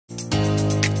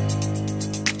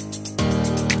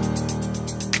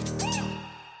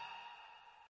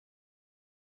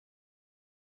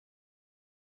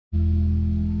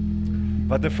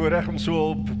Wat 'n voorreg om so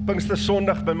op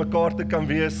Pinkstersondag by mekaar te kan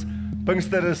wees.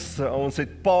 Pinkster is, ons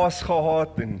het Paas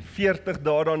gehad en 40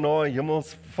 dae daarna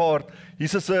Hemelsvaart.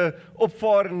 Jesus se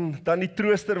opvaar en dan die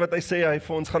trooster wat hy sê hy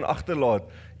vir ons gaan agterlaat.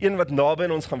 Een wat naby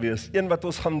aan ons gaan wees, een wat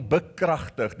ons gaan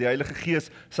bekragtig, die Heilige Gees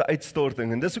se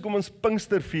uitstorting. En dis hoekom ons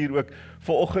Pinkster vier ook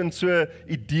vanoggend so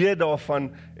idee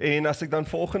daarvan. En as ek dan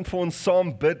vanoggend vir ons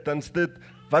saam bid, dan is dit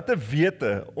wat 'n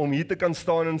wete om hier te kan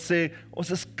staan en sê,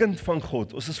 ons is kind van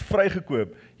God, ons is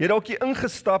vrygekoop. Jy het dalk hier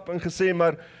ingestap en gesê,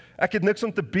 maar ek het niks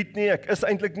om te bied nie, ek is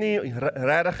eintlik nie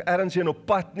regtig ergens hier op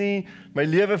pad nie, my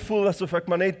lewe voel asof ek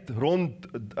maar net rond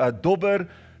dobber.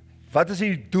 Wat is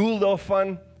die doel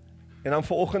daarvan? En dan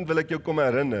vanoggend wil ek jou kom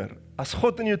herinner, as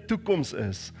God in jou toekoms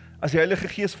is, as die Heilige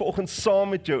Gees vanoggend saam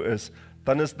met jou is,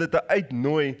 dan is dit 'n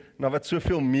uitnooi na wat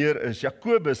soveel meer is.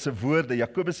 Jakobus se woorde,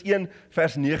 Jakobus 1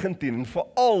 vers 19, en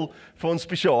veral vir ons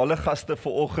spesiale gaste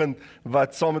vanoggend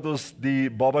wat saam met ons die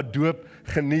baba doop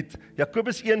geniet.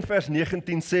 Jakobus 1 vers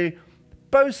 19 sê,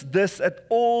 "Post this at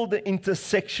all the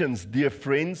intersections, dear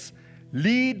friends.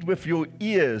 Lead with your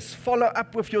ears, follow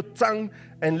up with your tongue,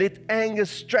 and let anger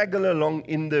straggle along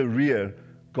in the rear.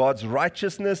 God's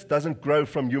righteousness doesn't grow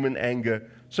from human anger.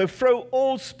 So throw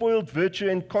all spoiled virtue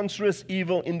and cancerous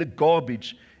evil in the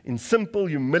garbage. In simple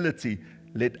humility,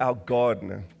 let our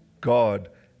gardener, God,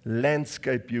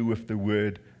 landscape you with the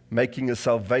word, making a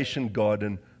salvation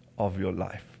garden of your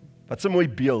life." Wat 'n mooi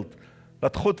beeld,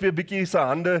 dat God weer bietjie sy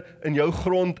hande in jou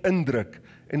grond indruk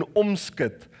en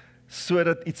omskud,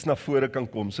 sodat iets na vore kan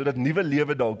kom, sodat nuwe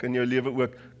lewe dalk in jou lewe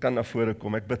ook kan na vore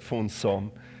kom. Ek bid vir ons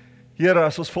saam. Here,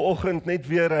 as ons vanoggend net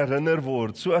weer herinner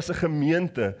word, so as 'n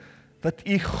gemeente, dat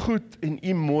U goed en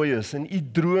U mooi is en U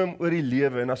droom oor die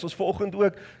lewe. En as ons vanoggend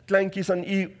ook kleintjies aan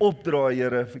U opdra,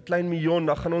 Here, vir klein Mion,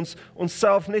 dan gaan ons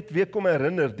onsself net weer kom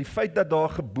herinner, die feit dat daar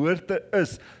geboorte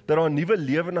is, dat daar 'n nuwe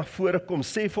lewe na vore kom,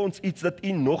 sê vir ons iets dat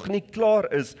U nog nie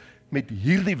klaar is met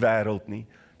hierdie wêreld nie.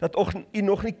 Dat U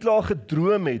nog nie klaar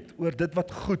gedroom het oor dit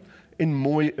wat goed en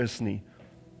mooi is nie.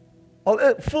 Al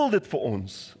voel dit vir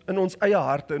ons, in ons eie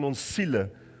harte, in ons siele,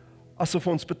 asof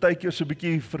ons partykeer so 'n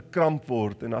bietjie verkramp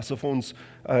word, en asof ons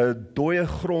dooie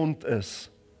grond is.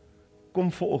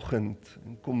 Kom vanoggend,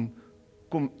 en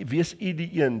kom, wees U die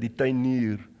een, die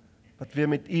tuinier, wat weer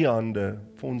met U hande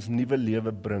vir ons nuwe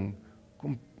lewe bring.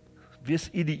 Kom, wees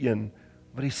U die een,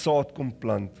 wat die saad kom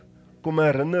plant. Kom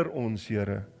herinner ons,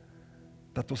 Here,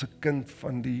 dat ons 'n kind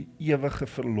van die ewige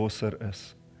verlosser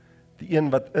is. Die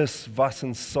een wat is, was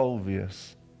en sal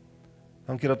wees.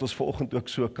 Dankie dat ons vanoggend ook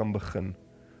so kan begin.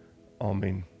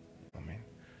 Amen. Amen.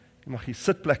 Jy mag hier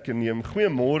sitplekke neem.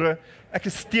 Goeiemôre. Ek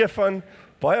is Stefan.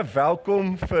 Baie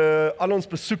welkom vir al ons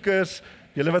besoekers.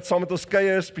 Julle wat saam met ons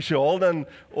kuier, spesiaal dan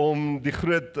om die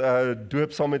groot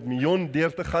doop saam met Mion deur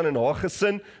te gaan en haar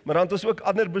gesin, maar dan het ons ook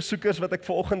ander besoekers wat ek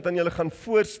vanoggend aan julle gaan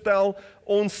voorstel.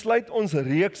 Ons sluit ons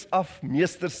reeks af,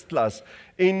 Meesters-klas,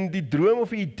 en die droom of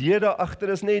die idee daar agter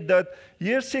is net dat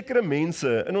hier sekere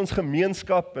mense in ons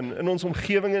gemeenskap en in ons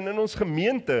omgewing en in ons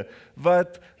gemeente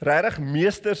wat regtig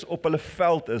meesters op hulle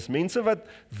veld is, mense wat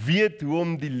weet hoe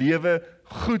om die lewe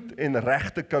goed en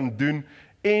reg te kan doen,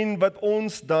 en wat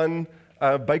ons dan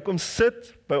by kom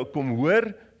sit, by kom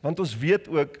hoor, want ons weet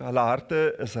ook, hulle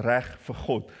harte is reg vir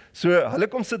God. So, hulle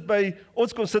kom sit by,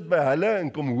 ons kom sit by hulle en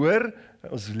kom hoor,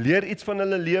 ons leer iets van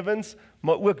hulle lewens,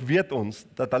 maar ook weet ons,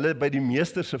 dat hulle by die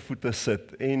meester se voete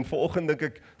sit. En vanoggend dink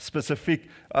ek spesifiek,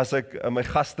 as ek my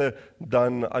gaste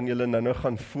dan aan julle nou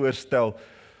gaan voorstel,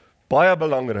 baie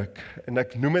belangrik, en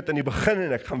ek noem dit in die begin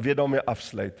en ek gaan weer daarmee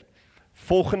afsluit.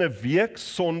 Volgende week,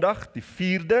 Sondag, die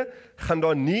 4de, gaan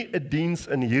daar nie 'n diens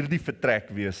in hierdie vertrek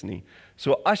wees nie.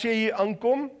 So as jy hier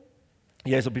aankom,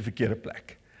 jy is op die verkeerde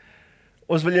plek.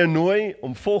 Ons wil jou nooi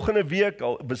om volgende week,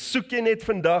 al besoek jy net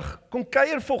vandag, kom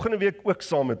kuier volgende week ook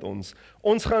saam met ons.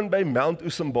 Ons gaan by Mount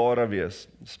Usambara wees.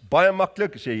 Dit is baie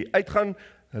maklik as jy uitgaan,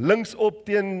 linksop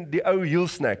teen die ou Heel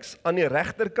Snacks. Aan die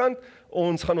regterkant,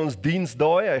 ons gaan ons diens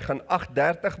daai, hy gaan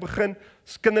 8:30 begin.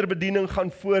 Ons kinderbediening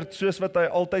gaan voort soos wat hy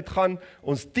altyd gaan.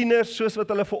 Ons tieners, soos wat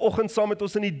hulle vanoggend saam met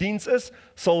ons in die diens is,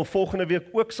 sal volgende week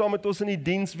ook saam met ons in die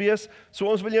diens wees. So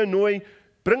ons wil jou nooi,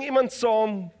 bring iemand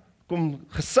saam, kom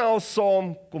gesels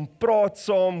saam, kom praat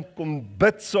saam, kom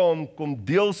bid saam, kom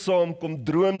deel saam, kom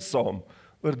droom saam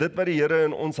oor dit wat die Here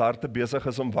in ons harte besig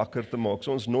is om wakker te maak.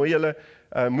 So ons nooi julle,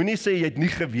 moenie sê jy het nie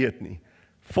geweet nie.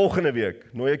 Volgende week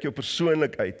nooi ek jou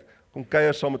persoonlik uit. Kom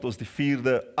kuier saam met ons die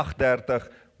 4de, 8:30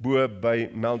 bo by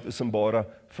Mount Usambara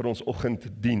vir ons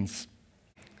oggenddiens.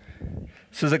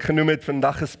 Soos ek genoem het,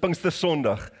 vandag is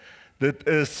Pinkstersondag. Dit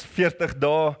is 40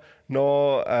 dae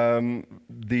na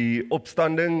die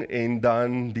opstanding en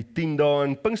dan die 10 dae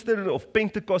en Pinkster of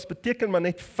Pentekos beteken maar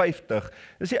net 50.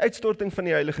 Dis die uitstorting van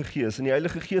die Heilige Gees en die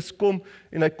Heilige Gees kom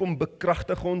en hy kom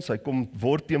bekragtig ons, hy kom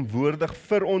word teenwoordig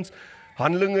vir ons.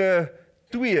 Handelinge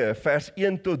 2 vers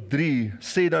 1 tot 3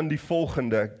 sê dan die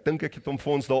volgende. Ek dink ek het hom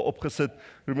vir ons daar opgesit.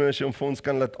 Ruben, as jy hom vir ons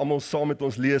kan laat almal saam met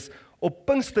ons lees. Op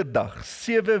Pinksterdag,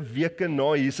 7 weke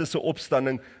na Jesus se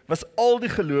opstanding, was al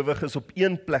die gelowiges op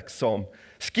een plek saam.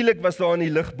 Skielik was daar in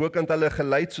die lug bokant hulle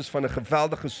geluid soos van 'n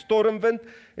geweldige stormwind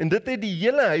en dit het die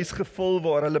hele huis gevul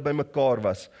waar hulle bymekaar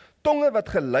was. Tonge wat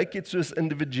gelyk het soos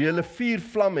individuele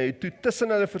vuurvlamme het toe tussen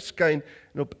hulle verskyn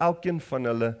en op elkeen van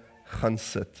hulle gaan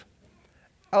sit.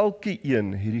 Elke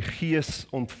een het die Gees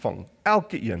ontvang.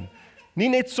 Elke een. Nie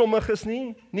net sommiges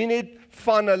nie net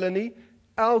van hulle nie.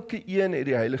 Elke een het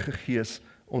die Heilige Gees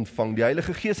ontvang. Die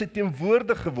Heilige Gees het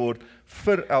teenwoordig geword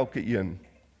vir elke een.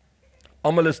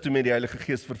 Almal is toe met die Heilige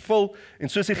Gees vervul en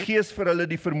soos die Gees vir hulle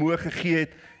die vermoë gegee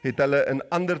het, het hulle in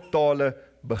ander tale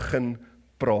begin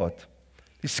praat.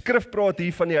 Die skrif praat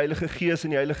hier van die Heilige Gees en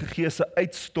die Heilige Gees se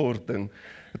uitstorting.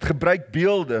 Het gebruik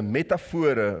beelde,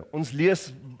 metafore. Ons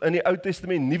lees in die Ou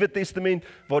Testament, Nuwe Testament,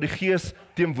 waar die Gees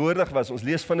teenwoordig was. Ons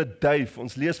lees van 'n duif,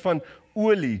 ons lees van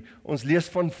olie, ons lees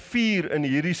van vuur in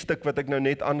hierdie stuk wat ek nou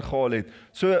net aangehaal het.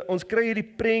 So ons kry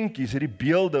hierdie prentjies, hierdie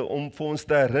beelde om vir ons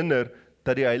te herinner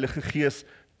dat die Heilige Gees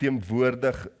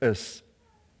teenwoordig is.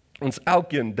 Ons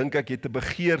elkeen, dink ek, het 'n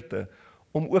begeerte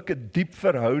om ook 'n diep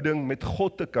verhouding met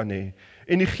God te kan hê.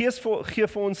 En die Gees gee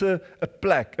vir ons 'n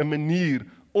plek, 'n manier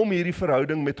om hierdie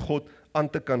verhouding met God aan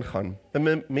te kan gaan.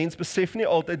 'n Mens besef nie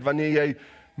altyd wanneer jy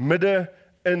midde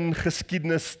in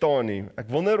geskiedenis staan nie. Ek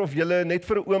wonder of julle net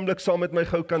vir 'n oomblik saam met my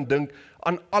gou kan dink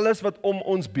aan alles wat om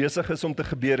ons besig is om te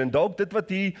gebeur. En dalk dit wat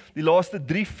hier die laaste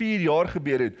 3-4 jaar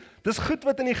gebeur het. Dis goed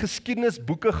wat in die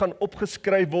geskiedenisboeke gaan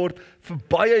opgeskryf word vir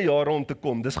baie jare om te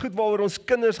kom. Dis goed waaroor ons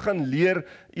kinders gaan leer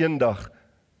eendag.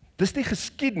 Dis die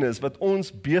geskiedenis wat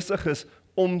ons besig is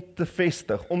om te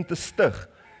vestig, om te stig.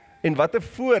 En wat 'n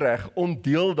voorreg om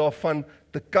deel daarvan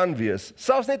te kan wees.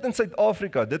 Selfs net in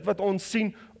Suid-Afrika, dit wat ons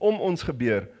sien om ons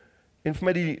gebeur. En vir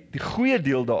my die goeie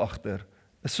deel daarachter,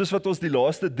 is soos wat ons die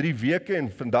laaste 3 weke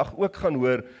en vandag ook gaan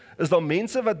hoor, is daar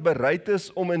mense wat bereid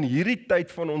is om in hierdie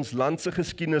tyd van ons land se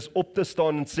geskiedenis op te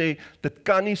staan en sê, dit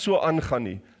kan nie so aangaan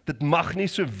nie, dit mag nie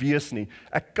so wees nie,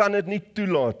 ek kan dit nie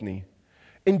toelaat nie.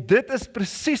 En dit is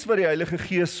presies wat die Heilige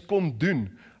Gees kom doen.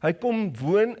 Hy kom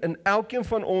woon in elkeen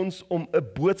van ons om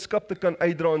 'n boodskap te kan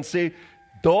uitdra en sê,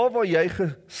 daar waar jy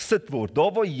gesit word,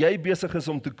 daar waar jy besig is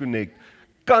om te connect,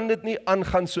 kan dit nie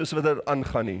aangaan soos wat dit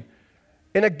aangaan nie.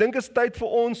 En ek dink is tyd vir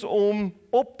ons om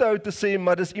op te hou te sê,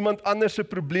 maar dis iemand anders se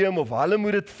probleem, of hulle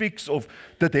moet dit fix, of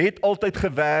dit het altyd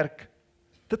gewerk.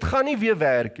 Dit gaan nie weer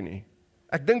werk nie.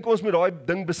 Ek dink ons moet daai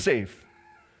ding besef.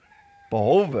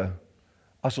 Behalwe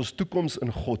as ons toekoms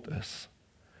in God is.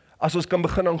 As ons kan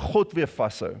begin aan God weer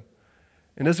vashou.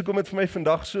 En dis hoekom dit vir my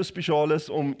vandag so spesiaal is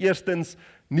om eerstens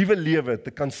nuwe lewe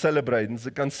te kan celebrate en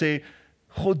te kan sê,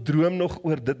 God droom nog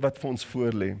oor dit wat vir ons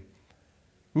voorlê.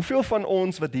 Hoeveel van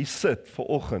ons wat hier sit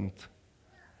vanoggend,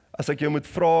 as ek jou moet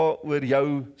vra oor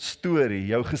jou storie,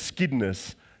 jou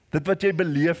geskiedenis, dit wat jy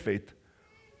beleef het,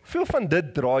 hoeveel van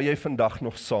dit dra jy vandag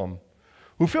nog saam?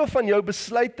 Hoeveel van jou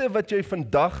besluite wat jy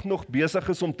vandag nog besig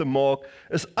is om te maak,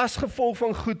 is as gevolg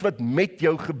van goed wat met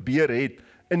jou gebeur het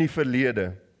in die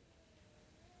verlede?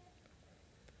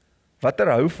 Watter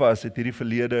houvas het hierdie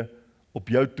verlede op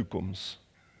jou toekoms?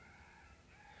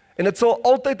 En dit sal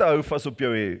altyd 'n houvas op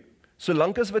jou hê,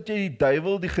 solank as wat jy die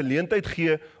duiwel die geleentheid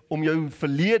gee om jou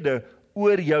verlede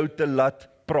oor jou te laat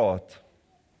praat.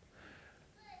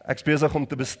 Ek is besig om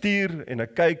te bestuur en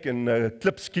ek kyk en 'n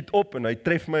klip skiet op en hy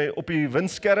tref my op die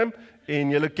windskerm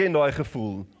en julle ken daai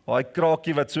gevoel. Daai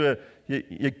kraakie wat so,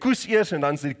 jy koes eers en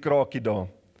dan is die kraakie daar.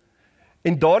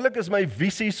 En dadelik is my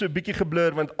visie so bietjie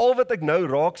geblur, want al wat ek nou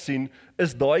raak sien,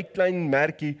 is daai klein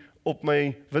merkie op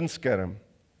my windskerm.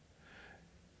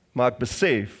 Maar ek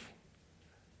besef,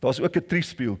 daar's ook 'n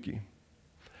triespieeltjie.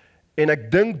 En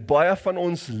ek dink baie van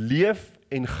ons leef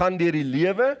en gaan deur die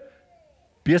lewe,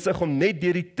 besig om net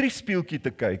deur die triespieeltjie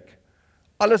te kyk.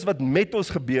 Alles wat met ons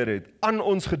gebeur het, aan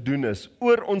ons gedoen is,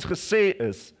 oor ons gesê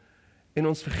is, en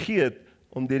ons vergeet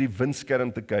om deur die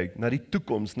windskerm te kyk, na die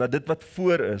toekoms, na dit wat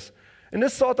voor is. En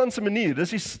dis Satan se manier,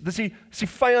 dis die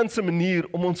vyand se manier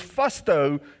om ons vas te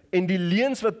hou en die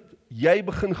leuns wat jy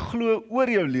begin glo oor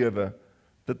jou lewe,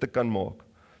 dit te kan maak.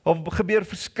 Daar gebeur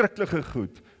verskriklike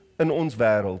goed in ons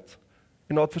wêreld,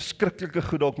 en daar het verskriklike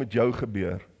goed dalk met jou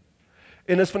gebeur.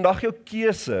 En is vandag jou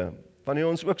keuse, wanneer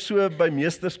ons ook so by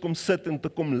meesters kom sit en te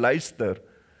kom luister,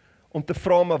 om te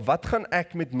vra, maar wat gaan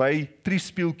ek met my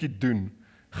triespieeltjie doen?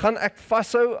 Gaan ek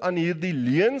vashou aan hierdie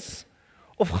leuns,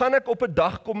 of gaan ek op 'n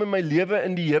dag kom in my lewe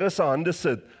in die Here se hande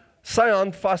sit, sy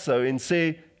hand vashou en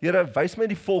sê, Here, wys my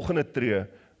die volgende tree,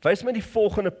 wys my die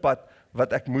volgende pad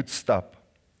wat ek moet stap.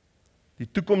 Die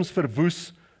toekoms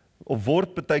verwoes, of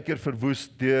word baie keer verwoes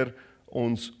deur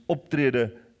ons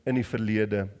optrede in die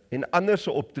verlede, en ander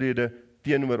se optrede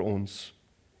teenoor ons.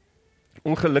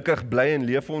 Ongelukkig bly en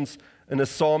leef ons in 'n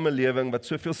samelewing wat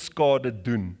soveel skade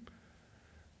doen,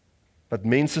 wat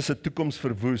mense se toekoms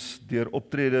verwoes deur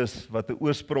optredes wat 'n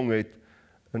oorsprong het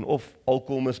in of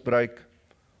alkoholmisbruik,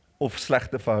 of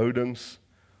slegte verhoudings,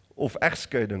 of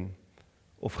egskeiding,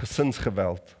 of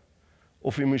gesinsgeweld,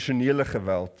 of emosionele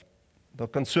geweld. Daar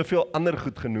kan soveel ander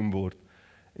goed genoem word.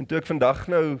 En toe ek vandag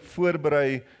nou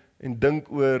voorberei en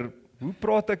dink oor, hoe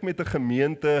praat ek met 'n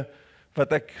gemeente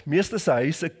wat ek meeste se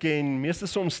huise ken, meeste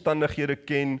se omstandighede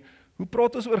ken, hoe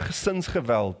praat ons oor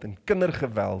gesinsgeweld en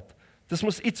kindergeweld? Dis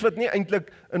mos iets wat nie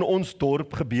eintlik in ons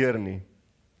dorp gebeur nie.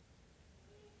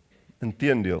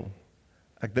 Inteendeel,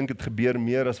 ek dink dit gebeur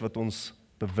meer as wat ons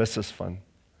bewus is van.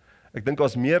 Ek dink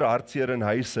daar's meer hartseer in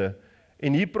huise,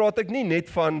 en hier praat ek nie net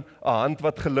van 'n hand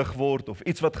wat gelig word, of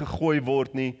iets wat gegooi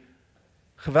word nie.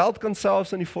 Geweld kan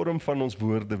selfs in die vorm van ons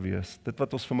woorde wees, dit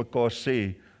wat ons vir mekaar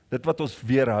sê, dit wat ons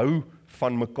weerhou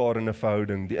van mekaar in 'n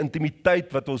verhouding, die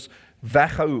intimiteit wat ons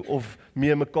weghou of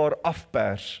mee mekaar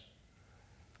afpers.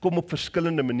 Kom op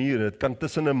verskillende maniere, dit kan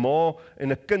tussen 'n ma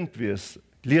en 'n kind wees.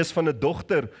 Ek lees van 'n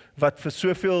dogter wat vir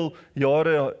soveel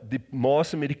jare die ma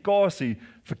se medikasie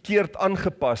verkeerd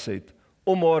aangepas het,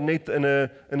 om haar net in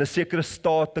 'n sekere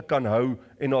staat te kan hou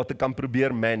en haar te kan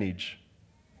probeer manage.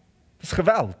 Dis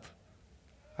geweld.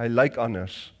 Hy lyk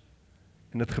anders,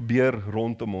 en dit gebeur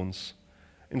rondom ons.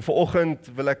 En vanoggend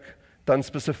wil ek dan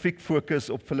spesifiek fokus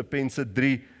op Filippense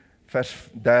 3 vers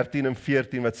 13 en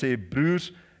 14 wat sê,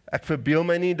 broers, ek verbeel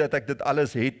my nie dat ek dit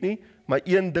alles het nie, maar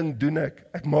een ding doen ek.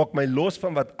 Ek maak my los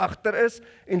van wat agter is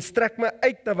en strek my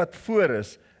uit na wat voor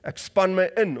is. Ek span my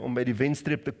in om by die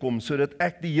wenstreep te kom, sodat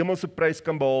ek die hemelse prys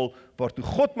kan behaal waartoe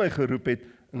God my geroep het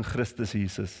in Christus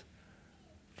Jesus.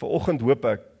 Vanoggend hoop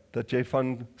ek dat jy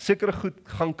van sekere goed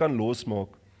gaan kan losmaak.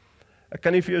 Ek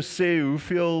kan nie vir jou sê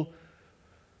hoeveel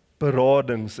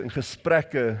beradings en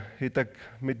gesprekke het ek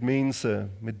met mense,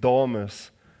 met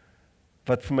dames,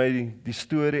 wat vir my die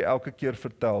storie elke keer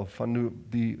vertel van hoe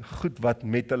die goed wat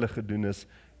met hulle gedoen is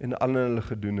en aan hulle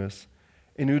gedoen is,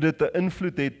 en hoe dit 'n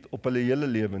invloed het op hulle hele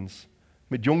lewens,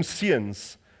 met jong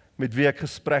seuns met wie ek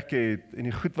gesprekke het, en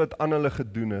die goed wat aan hulle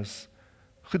gedoen is,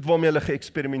 goed waarmee hulle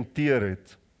geëksperimenteer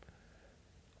het,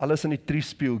 alles in die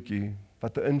triespieeltjie,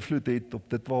 wat 'n invloed het op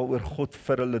dit waaroor God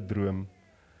vir hulle droom.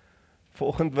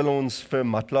 Vanoggend wil ons vir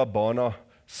Matla, Bana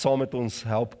saam met ons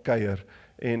help kuier,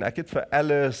 en ek het vir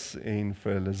Alice en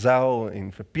vir Lizel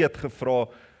en vir Peet gevra,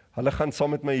 hulle gaan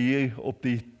saam met my hier op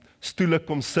die stoele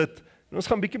kom sit, en ons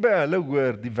gaan bietjie by hulle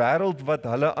hoor, die wêreld wat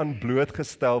hulle aan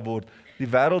blootgestel word, die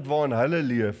wêreld waarin hulle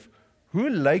leef, hoe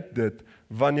lyk dit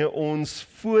wanneer ons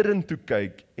vorentoe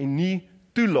kyk en nie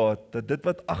toelaat dat dit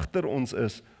wat agter ons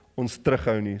is, ons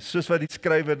terughou nie, soos wat die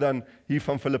skrywer dan hier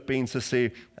van Filippense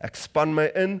sê, ek span my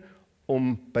in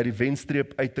om by die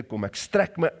wenstreep uit te kom, ek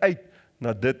strek my uit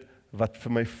na dit wat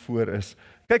vir my voor is.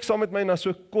 Kyk saam met my na so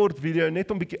 'n kort video, net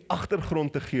om 'n bietjie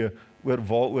agtergrond te gee oor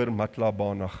waaroor Matla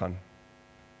Bana gaan.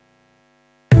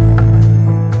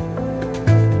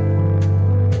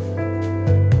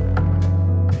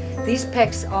 These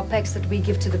packs are packs that we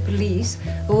give to the police,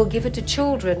 who will give it to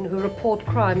children who report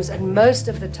crimes, and most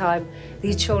of the time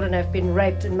these children have been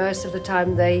raped, and most of the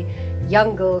time they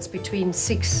young girls between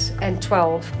 6 and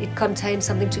 12. It contains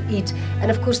something to eat, and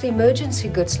of course the emergency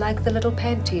goods like the little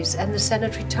panties and the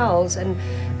sanitary towels and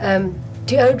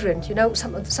deodorant. You know,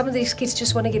 some of these kids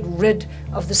just want to get rid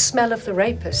of the smell of the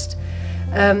rapist.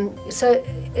 So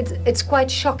it's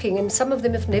quite shocking, and some of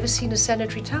them have never seen a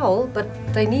sanitary towel, but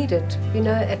they need it, you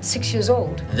know, at 6 years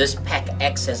old. This pack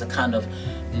acts as a kind of,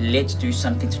 let's do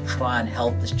something to try and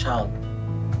help this child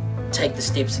take the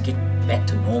steps to get back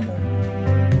to normal.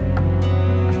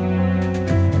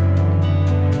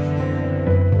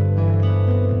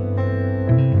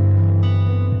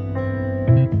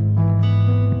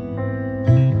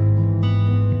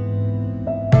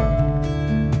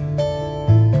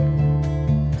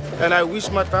 And I wish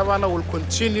Matavana will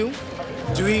continue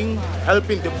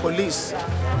helping the police,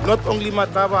 not only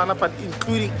Matavana, but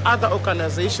including other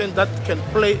organizations that can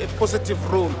play a positive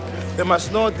role. They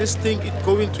must know this thing is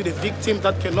going to the victim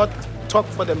that cannot talk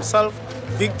for themselves,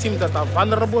 victims that are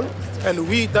vulnerable, and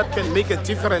we that can make a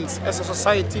difference as a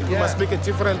society, we must make a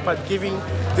difference by giving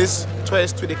these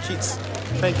toys to the kids.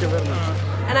 Thank you very much.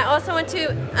 And I also want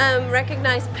to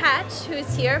recognize Patch, who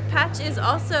is here. Patch is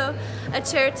also a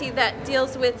charity that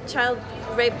deals with child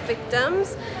rape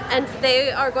victims, and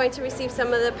they are going to receive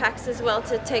some of the packs as well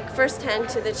to take first hand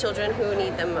to the children who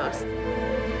need them most.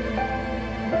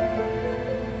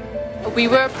 We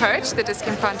were approached, the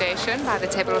Diskin Foundation, by the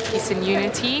Table of Peace and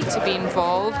Unity to be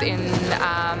involved in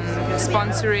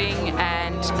sponsoring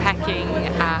and packing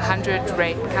 100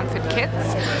 rape comfort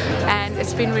kits, and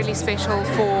it's been really special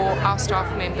for our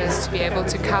staff members to be able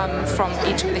to come from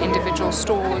each of the individual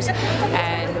stores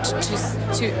and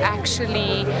to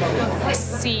actually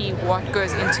see what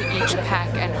goes into each pack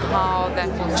and how that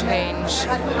will change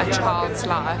a child's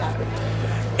life.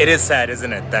 It is sad,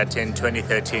 isn't it, that in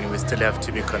 2013 we still have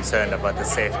to be concerned about the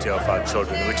safety of our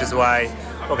children, which is why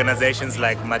organizations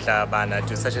like Matla, Bana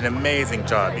do such an amazing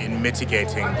job in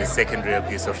mitigating the secondary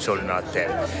abuse of children out there.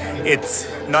 It's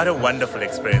not a wonderful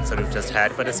experience that we've just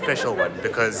had, but a special one,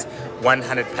 because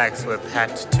 100 packs were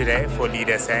packed today for Lead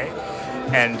SA,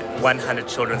 and 100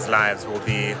 children's lives will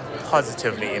be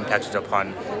positively impacted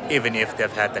upon, even if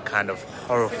they've had the kind of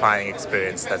horrifying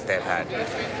experience that they've had.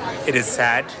 It is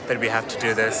sad that we have to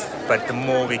do this, but the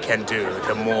more we can do,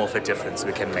 the more of a difference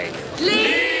we can make.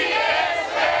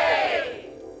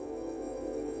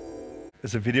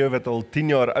 Dis 'n video wat al 10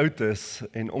 jaar oud is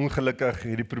en ongelukkig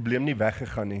het die probleem nie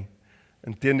weggegaan nie.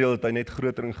 Inteendeel het hy net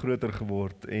groter en groter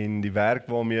geword en die werk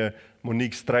waarmee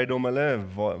Monique stryd om hulle,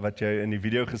 wat jy in die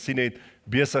video gesien het,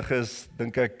 besig is,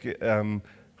 dink ek,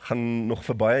 gaan nog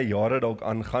vir baie jare dalk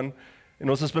aangaan. En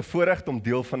ons is bevoorreg om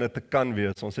deel van dit te kan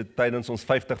wees. Ons het tydens ons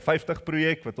 50-50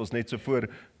 projek, wat ons net so voor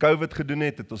COVID gedoen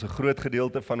het, het ons 'n groot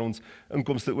gedeelte van ons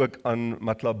inkomste ook aan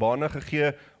Matla Bana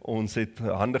gegee. Ons het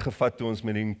hande gevat toe ons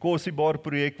met die Nkosi Bar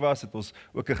projek was, het ons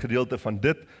ook 'n gedeelte van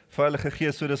dit vir hulle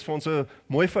gegee. So dis vir ons 'n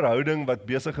mooi verhouding wat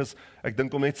besig is, ek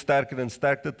dink om net sterker en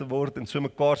sterker te word en so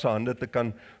mekaar se hande te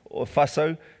kan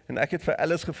vashou. En ek het vir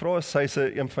Alice gevra, sy is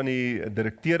een van die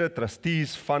direkteure,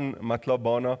 trustees van Matla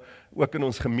Bana, ook in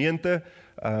ons gemeente.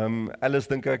 Alice,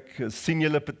 dink ek, sien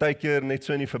julle partykeer net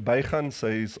so in die verbygaan.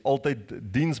 Sy is altyd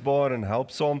diensbaar en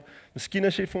helpsaam. Miskien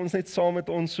as jy vir ons net saam met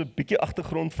ons so 'n bietjie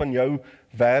agtergrond van jou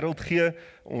wêreld gee.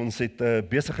 Ons het 'n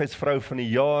besigheidsvrou van die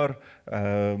jaar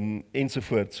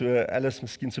ensovoort. So Alice,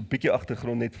 miskien so 'n bietjie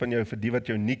agtergrond net van jou vir die wat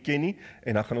jou nie ken nie,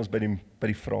 en dan gaan ons by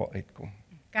die vrae uitkom.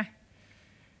 Okay.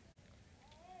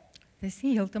 Dit is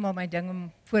nie heeltemal my ding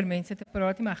om voor mense te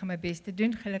praat nie, maar ek gaan my bes te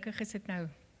doen. Gelukkig is dit nou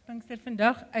Pinkster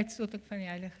vandag, uitstot ek van die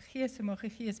Heilige Gees, so mag die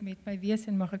Gees met my wees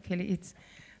en mag ek vir julle iets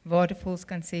waardevols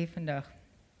kan sê vandag.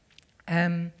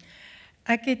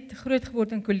 Ek het groot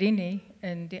geword in Kolini,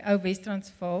 in die ou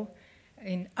Wes-Transvaal,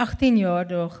 en 18 jaar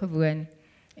daar gewoon.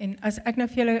 En as ek nou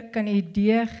vir julle kan 'n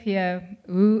idee gee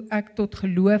hoe ek tot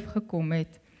geloof gekom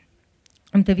het,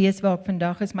 om te weet waar ek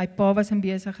vandag is, my pa was in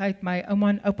besigheid, my ouma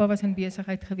en oupa was in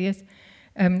besigheid gewees.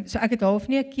 So ek het half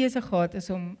nie 'n keuse gehad is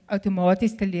om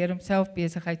outomaties te leer om self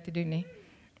besigheid te doen nie.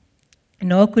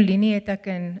 Na Kolini het ek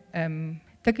in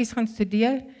tikkies gaan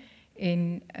studeer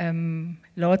en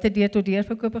later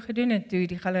deur-tot-deur-verkope gedoen en toe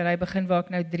die galery begin waar ek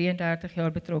nou 33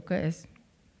 jaar betrokke is.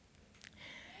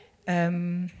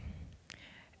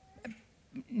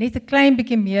 Net 'n klein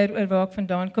bietjie meer oor waar ek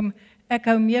vandaan kom. Ek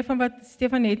hou meer van wat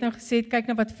Stefan net nou gesê het, kyk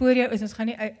na wat voor jou is, ons gaan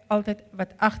nie altyd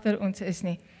wat agter ons is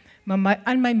nie. Maar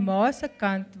aan my ma se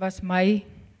kant was my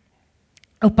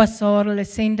oupa Sarel 'n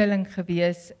sendeling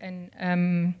gewees in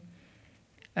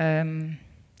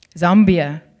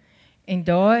Zambia. En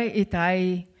daar het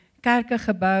hy kerke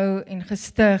gebou en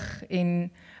gestig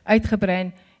en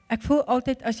uitgebrei. Ek voel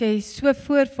altyd as jy so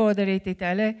voorvader het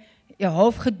hulle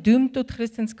half gedoem tot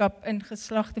Christendom in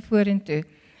geslagte vorentoe.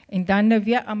 En dan nou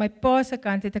weer aan my pa se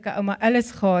kant het ek 'n ouma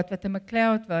Alice gehad wat 'n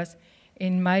McLeod was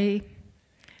en my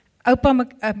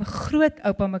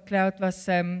grootoupa McLeod was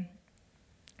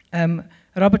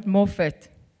Robert Moffat.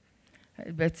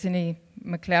 Dit is nie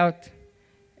McLeod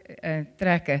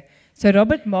trekke. So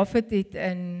Robert Moffat het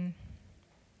in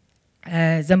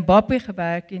Zimbabwe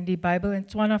gewerk en die Bybel in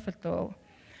Tswana vertaal.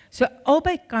 So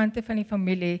albei kante van die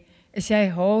familie is jy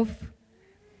half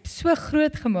so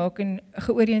groot gemaak en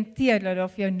georiënteer dat daar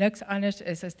vir jou niks anders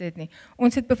is as dit nie.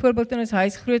 Ons het byvoorbeeld in ons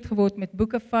huis groot geword met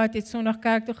boeke vat, het Sondag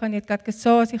kerk toe gaan, het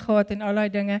katekisasie gehad en al daai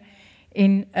dinge.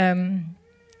 En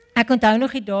ek onthou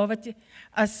nog die dae wat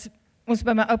as ons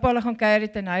by my oupa hulle gaan kuier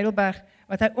het in Heidelberg,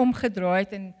 wat hy omgedraai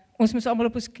het en ons moes almal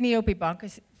op ons knie op die bank,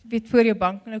 weet voor jou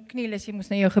bank nou kniel as jy moes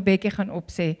nou jou gebedjie gaan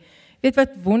opsê. Weet wat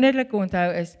wonderlik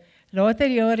onthou is, later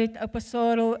jaar het oupa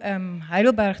Sarel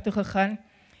Heidelberg toe gegaan.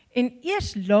 En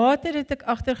eers later het ek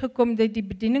agtergekom dat die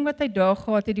bediening wat hy daar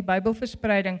gehad het, die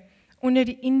Bybelverspreiding, onder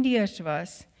die Indiërs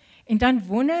was. En dan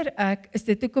wonder ek, is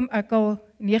dit hoekom ek al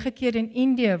 9 keer in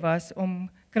Indië was om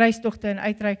kruistogte en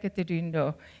uitreike te doen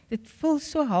daar. Dit voel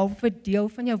so half 'n deel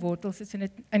van jou wortels is en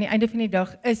dit aan die einde van die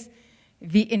dag is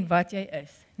wie en wat jy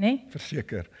is, né?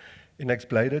 Verseker. En ek's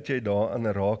bly dat jy daaraan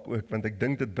raak ook, want ek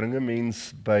dink dit bring 'n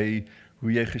mens by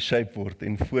hoe jy geshape word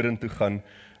en vorentoe gaan.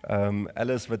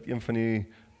 Alice wat een van die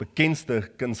bekendste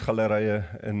kunsgalerye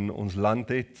in ons land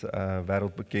het,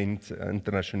 wêreldbekend,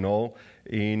 internasionaal,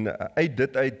 en uit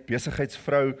dit uit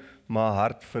besigheidsvrou, maar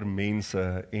hart vir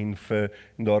mense, en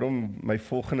daarom my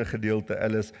volgende gedeelte,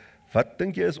 Alice, wat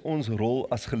dink jy is ons rol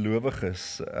as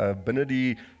gelowiges binne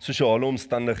die sosiale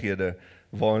omstandighede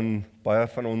waarin baie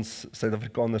van ons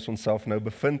Suid-Afrikaners onsself nou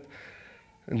bevind,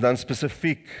 en dan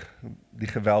spesifiek die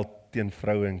geweld teen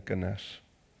vroue en kinders?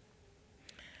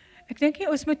 Ek dink nie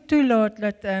ons moet toelaat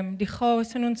dat die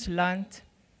chaos in ons land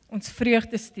ons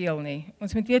vreugde steel nie.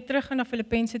 Ons moet weer terug gaan na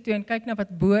Filippense toe en kyk na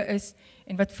wat bo is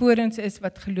en wat voor ons is,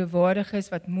 wat geloofwaardig is,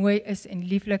 wat mooi is en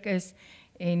lieflik is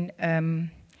en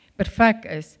perfek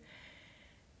is.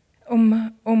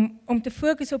 Om te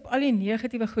fokus op al die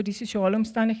negatiewe goed, die sosiale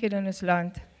omstandighede in ons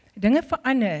land. Dinge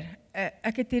verander.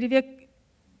 Ek het hierdie week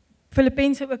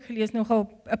Filippense ook gelees nogal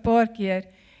 'n paar keer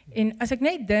en as ek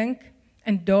net dink,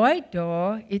 in daai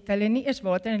dae het hulle nie eers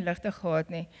water en ligte gehad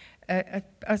nie.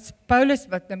 As Paulus,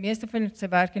 wat die meeste van sy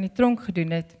werk in die tronk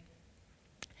gedoen het,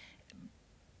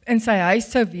 in sy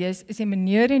huis sou wees, is die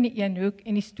meneer in die een hoek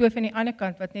en die stoof aan die ander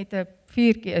kant, wat net 'n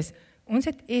vuurtjie is. Ons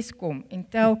het Eskom en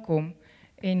Telkom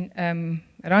en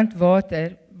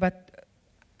Randwater, wat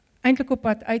eintlik op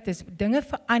pad uit is, dinge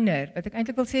verander, wat ek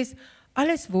eintlik wil sê is,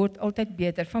 alles word altyd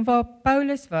beter, van waar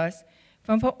Paulus was,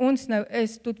 van waar ons nou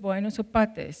is, tot waar ons op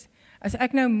pad is. As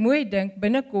ek nou mooi dink,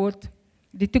 binnekort,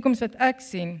 die toekoms wat ek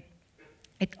sien,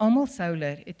 het almal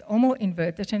solar, het almal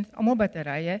inverters, en het almal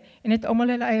batterye, en het almal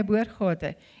hulle eie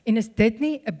boorgate. En is dit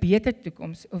nie 'n beter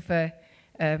toekoms, of 'n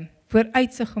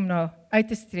vooruitsig om na uit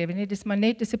te streef nie, dis maar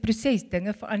net, dis 'n proses,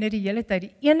 dinge verander die hele tyd.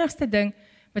 Die enigste ding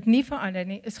wat nie verander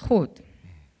nie, is God.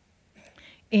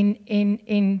 En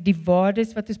die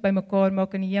waardes wat ons by mekaar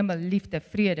maak in die hemel, liefde,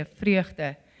 vrede,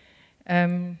 vreugde.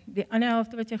 Die ander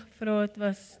helfte wat jy gevra het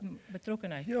was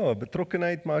betrokkenheid. Ja,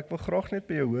 betrokkenheid, maar ek wil graag net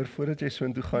by jou hoor, voordat jy so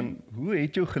intoe gaan, hoe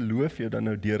het jou geloof jou dan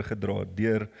nou deurgedra,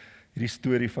 deur hierdie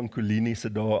storie van Colini se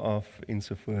dae af,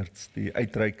 ensovoorts, die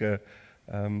uitreike,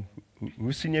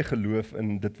 hoe sien jy geloof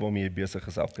in dit waarmee jy besig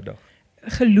is elke dag?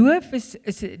 Geloof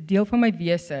is 'n deel van my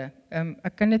wese.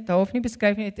 Ek kan dit half nie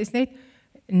beskryf nie, dit is net,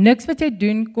 niks wat jy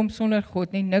doen, kom sonder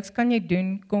God nie, niks kan jy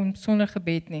doen, kom sonder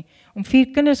gebed nie. Om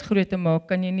 4 kinders groot te maak,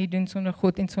 kan jy nie doen sonder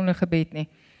God en sonder gebed nie.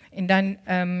 En dan,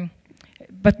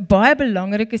 wat baie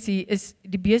belangrik is hier, is,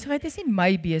 die besigheid is nie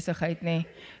my besigheid nie.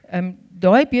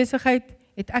 Daai besigheid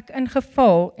het ek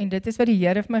ingeval, en dit is wat die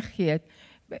Here vir my gegee het.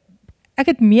 Ek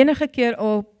het menige keer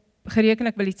al gereken,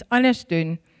 ek wil iets anders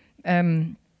doen,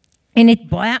 en het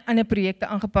baie ander projekte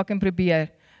aangepak en probeer.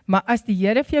 Maar as die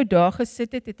Here vir jou daar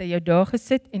gesit het, het hy jou daar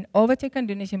gesit, en al wat jy kan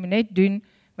doen, is jy moet net doen,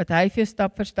 wat hy vir jou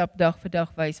stap vir stap, dag vir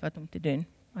dag wys wat om te doen.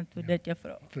 Antwoord dit jou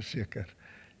vraag. Verseker.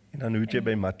 En dan hoe het jy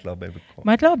by Matla bekom?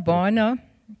 Matla Bana,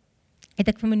 het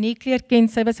ek vir Monique leer ken,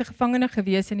 sy was 'n gevangene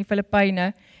gewees in die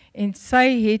Filippyne, en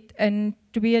sy het in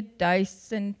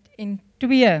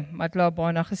 2002 Matla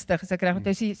Bana gestig, as ek reg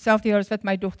onthou, dis dieselfde jaar as wat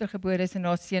my dogter gebore is, en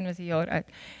haar seun was 'n jaar oud.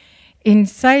 En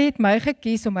sy het my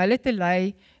gekies om hulle te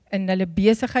lei, in hulle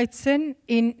besigheidsin,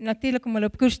 en natuurlik om hulle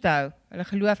op koers te hou, hulle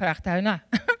geloof reg te hou, na.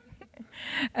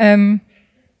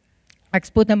 Ek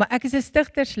spot nou, maar ek is 'n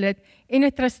stigterslid, en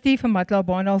 'n trustee van Matla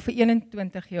Bana al vir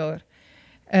 21 jaar.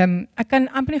 Ek kan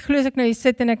amper nie glo as ek nou hier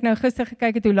sit, en ek nou gister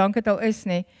gekyk het hoe lank dit al is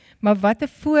nie, maar wat 'n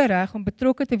voorreg om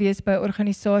betrokke te wees by 'n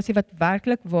organisasie wat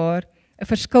werklik waar 'n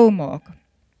verskil maak.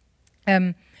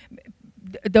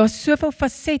 Daar's soveel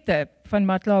fasette van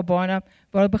Matla Bana,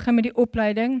 waar hulle begin met die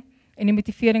opleiding, en die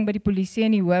motivering by die polisie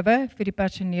en die howe vir die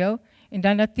personeel, en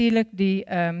dan natuurlik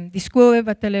die skole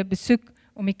wat hulle besoek,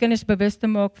 om die kinders bewus te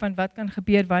maak van wat kan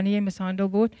gebeur wanneer jy mishandel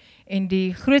word, en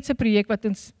die grootste projek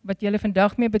wat julle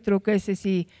vandag mee betrokke is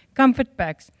die Comfort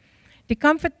Packs. Die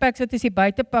Comfort Packs, wat is die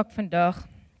buitepak vandag,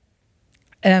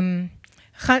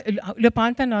 loop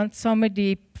hand aan hand saam met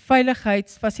die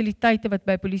veiligheidsfasiliteite wat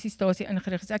by polisiestasie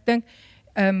ingerig is. Ek dink,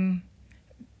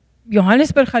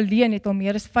 Johannesburg alleen het al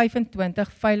meer as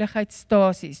 25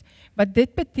 veiligheidsstasies. Wat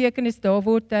dit beteken is, daar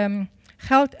word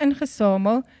geld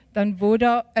ingesamel, dan word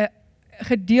daar 'n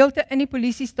gedeelte in die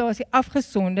polisiestasie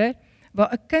afgesonder,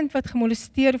 waar 'n kind wat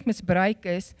gemolesteer of misbruik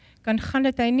is, kan gaan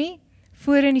dat hy nie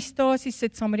voor in die stasie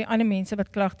sit saam met die ander mense wat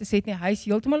klagtes het nie. Hy is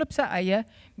heeltemal op sy eie,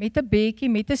 met 'n bedjie,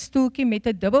 met 'n stoeltjie, met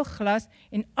 'n dubbelglas,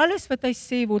 en alles wat hy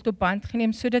sê word op band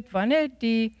geneem, sodat wanneer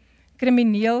die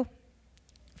krimineel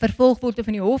vervolg word of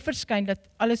in die hof verskyn dat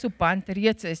alles op band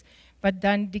reeds is, wat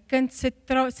dan die kind se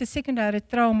sekondêre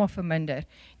trauma verminder.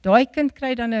 Daai kind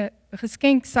kry dan 'n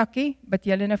geskenksakkie wat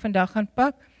jy nou vandag gaan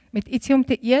pak met ietsie om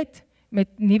te eet, met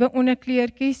nuwe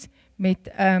onderkleertjies, met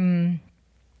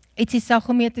ietsie sag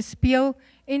om mee te speel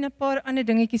en 'n paar ander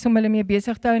dingetjies om hulle mee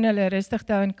besig te hou en hulle rustig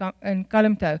te hou en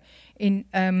kalm te hou. En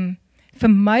vir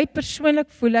my persoonlik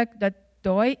voel ek dat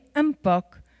daai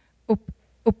impak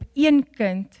op een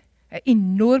kind 'n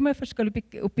enorme verskil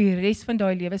op die res van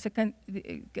daai lewe se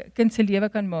kind se lewe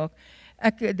kan maak.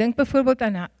 Ek dink byvoorbeeld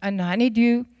aan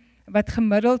Honeydew wat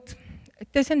gemiddeld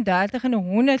tussen 30 en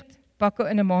 100 pakke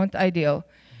in 'n maand uitdeel.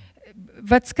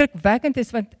 Wat skrikwekkend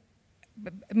is, want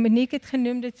Monique het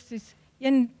genoem dit soos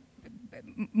een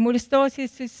molestasie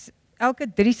soos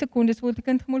elke 3 sekondes word 'n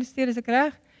kind gemolesteer, is ek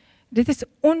reg? Dit is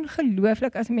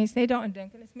ongelooflik as mens net daaraan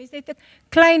dink en as mens net 'n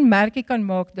klein merkie kan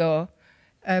maak daar.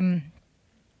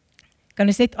 Kan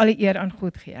ons net alle eer aan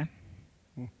God gee.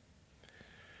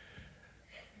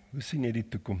 Hoe sien jy die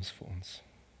toekoms vir ons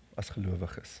as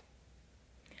gelowiges?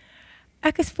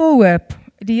 Ek is vol hoop.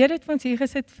 Die Here het ons hier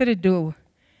gesit vir 'n doel.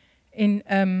 En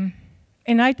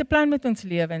hy het 'n plan met ons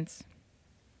lewens.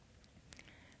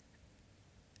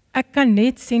 Ek kan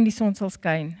net sien die son sal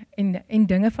skyn en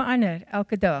dinge verander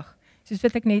elke dag. Soos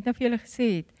wat ek net nou vir julle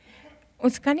gesê het.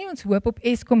 Ons kan nie ons hoop op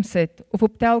Eskom sit, of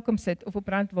op Telkom sit, of op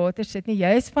brandwater sit nie.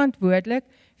 Jy is verantwoordelik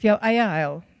vir jou eie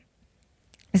heil.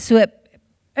 So,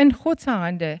 in God se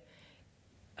hande,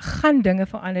 gaan dinge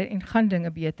verander en gaan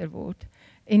dinge beter word.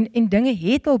 En dinge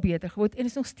het al beter geword, en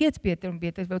is nog steeds beter om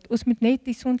beter te word. Ons moet net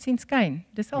die son sien skyn,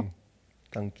 dis al.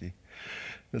 Dankie.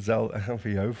 Lizel, ek gaan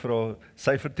vir jou vra,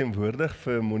 sy verteenwoordig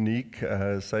vir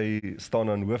Monique, sy staan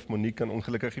aan hoof. Monique kan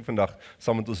ongelukkig nie vandag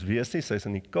saam met ons wees nie, sy is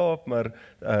in die Kaap, maar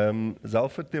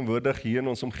self verteenwoordig hier in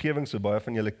ons omgewing, so baie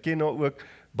van julle ken haar ook,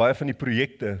 baie van die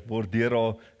projekte word deur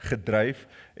haar gedryf,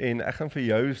 en ek gaan vir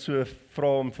jou so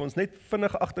vra om vir ons net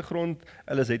vinnig agtergrond,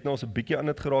 Alice het nou ons 'n bietjie aan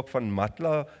dit geraak van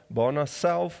Matla, Bana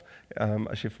self,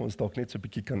 as jy vir ons dalk net so 'n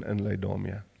bietjie kan inlei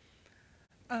daarmee.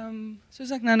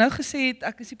 Soos ek nou gesê het,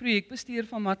 ek is die projekbestuur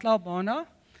van Matla Bana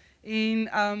en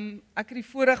ek het die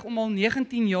voorreg om al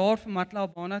 19 jaar vir Matla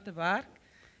Bana te werk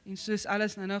en soos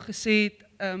Alice nou gesê het,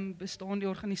 bestaan die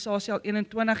organisasie al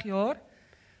 21 jaar.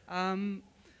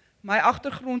 My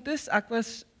agtergrond is, ek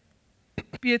was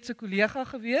Peet se kollega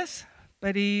gewees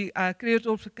by die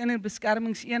Krugersdorp se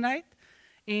kinderbeskermingseenheid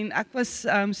en ek was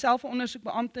self 'n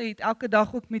ondersoekbeampte, het elke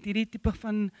dag ook met hierdie tipe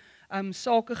van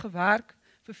sake gewerk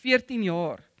vir 14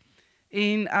 jaar.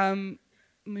 En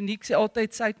Monique sê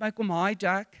altyd, sy het my kom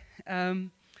hijack.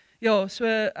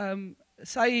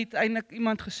 Sy het eintlik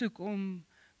iemand gesoek om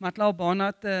Matla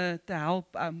Bana te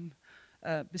help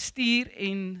bestuur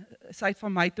en sy het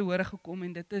van my te hore gekom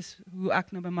en dit is hoe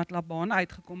ek nou by Matla Bana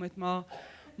uitgekom het. Maar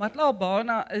Matla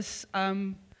Bana is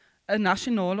 'n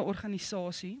nasionale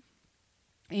organisasie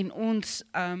en ons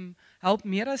help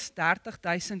meer as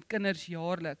 30,000 kinders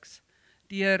jaarliks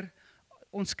deur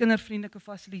ons kindervriendelike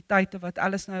fasiliteite wat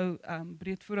alles nou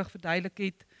breedvoerig verduidelik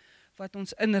het, wat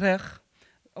ons inrig,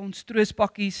 ons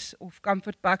troospakkies of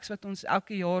comfort packs wat ons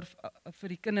elke jaar vir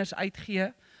die kinders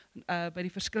uitgee, by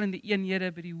die verskillende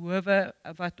eenhede, by die howe,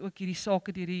 wat ook hierdie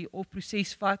sake deur die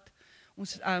hofproses vat.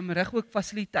 Ons rig ook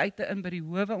fasiliteite in by die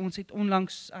howe, ons het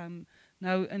onlangs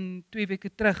nou in 2 weke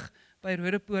terug by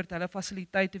Rodepoort hulle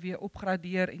fasiliteite weer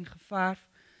opgradeer en geverf.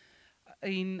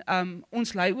 En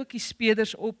ons lei ook die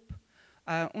speerders op.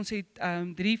 Ons het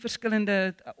 3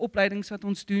 verskillende opleidings wat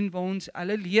ons doen, waar ons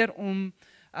hulle leer om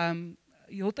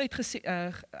heeltyd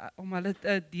om hulle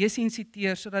te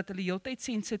desensiteer, sodat hulle heeltyd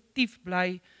sensitief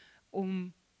bly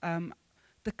om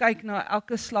te kyk na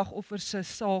elke slagoffer se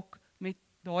saak met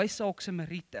daai saak se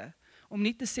meriete. Om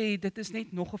nie te sê, dit is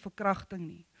net nog 'n verkrachting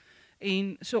nie.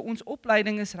 En so ons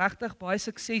opleiding is regtig baie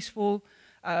suksesvol.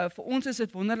 Vir ons is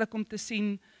dit wonderlik om te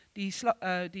sien, die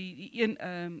een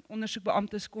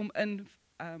ondersoekbeamptes kom in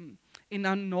en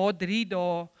dan na 3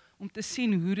 dae om te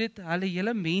sien hoe dit hulle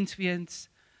hele mensweens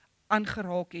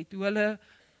aangeraak het, hoe hulle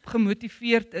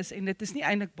gemotiveerd is en dit is nie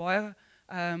eintlik baie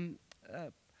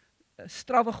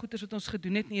strawwe goeders wat ons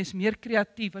gedoen het nie, is meer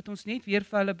kreatief, wat ons net weer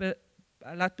vir hulle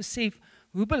laat besef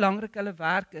hoe belangrik hulle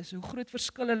werk is, hoe groot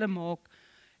verskil hulle maak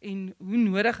en hoe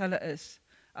nodig hulle is.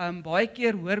 Baie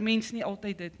keer hoor mens nie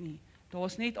altyd dit nie. Daar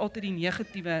is net altyd die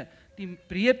negatiewe. Die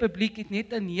breë publiek het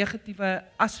net 'n negatiewe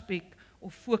aspek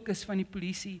of fokus van die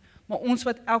polisie, maar ons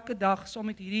wat elke dag saam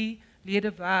met hierdie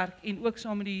lede werk en ook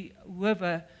saam met die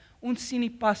howe, ons sien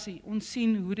die passie, ons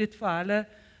sien hoe dit vir hulle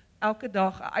elke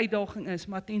dag 'n uitdaging is,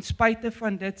 maar ten spyte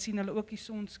van dit sien hulle ook die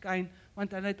son skyn,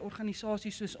 want hulle het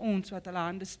organisasies soos ons wat hulle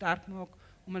hande sterk maak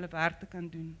om hulle werk te kan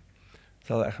doen.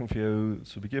 Sal ek gaan vir jou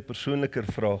so 'n bietjie 'n persoonliker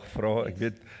vraag vra. Ek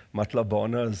weet Matla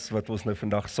Bana is wat ons nou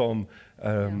vandag saam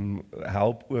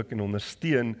help ook en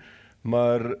ondersteun,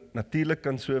 maar natuurlik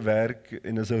kan so werk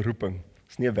en is 'n roeping. Dit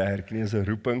is nie 'n werk nie, is 'n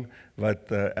roeping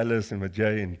wat Alice en wat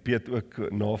jy en Peet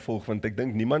ook navolg, want ek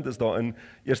dink niemand is daarin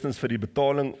eerstens vir die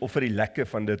betaling of vir die lekke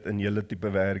van dit in julle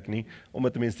tipe werk nie,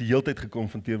 omdat mense die heeltyd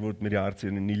gekonfronteer word met die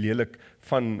hartseer en nie lelik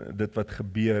van dit wat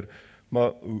gebeur.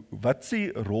 Maar wat is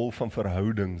die rol van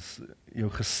verhoudings, jou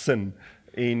gesin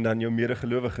en dan jou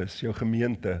medegelowiges, jou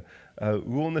gemeente?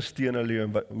 Hoe ondersteun hulle jou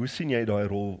en hoe sien jy daai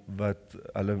rol wat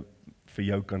hulle vir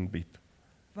jou kan bied?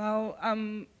 Wel,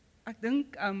 ek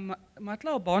dink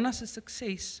Matla Bana se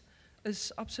sukses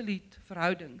is absoluut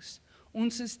verhoudings.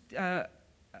 Ons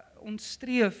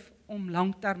streef om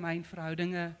langtermyn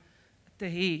verhoudinge te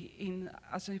hê en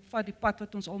as jy vat die pad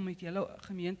wat ons al met julle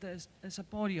gemeente is 'n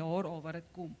paar jaar al wat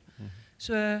dit kom.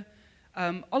 So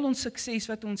al ons sukses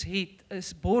wat ons het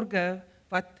is borge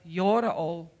wat jare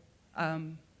al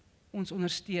ons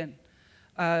ondersteun.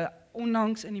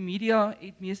 Onlangs in die media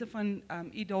het meeste van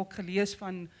u dalk gelees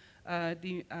van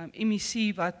die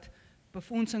MEC wat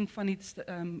befondsing van die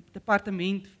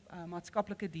departement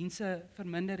maatskaplike dienste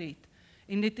verminder het.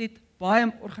 En dit het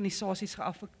baie organisasies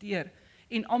geaffekteer.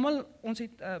 En almal, ons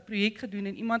het 'n projek gedoen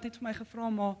en iemand het vir my gevra,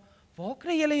 maar waar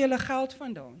kry julle julle geld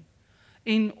vandaan?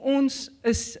 En ons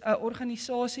is 'n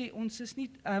organisasie,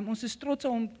 ons is trots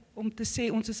om te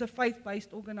sê, ons is 'n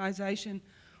faith-based organisation.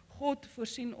 God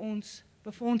voorsien ons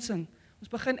befondsing. Ons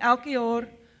begin elke jaar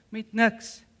met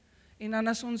niks. En dan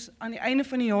as ons aan die einde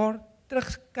van die jaar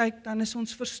terugkyk, dan is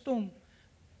ons verstom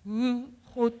hoe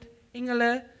God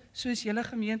engele soos julle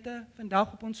gemeente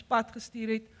vandag op ons pad gestuur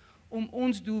het om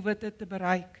ons doelwitte te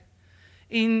bereik.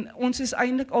 En ons is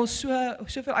eintlik al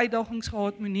soveel uitdagings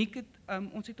gehad. Monique het,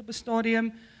 ons het op 'n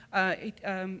stadium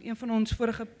een van ons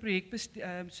vorige projekte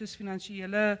soos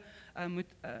finansiële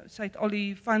sy het al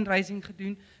die fundraising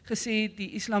gedoen, gesê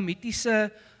die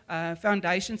islamitiese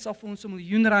foundation sal vir ons R1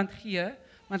 miljoen gee,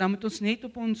 maar dan moet ons net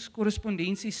op ons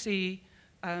korrespondensie sê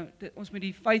ons moet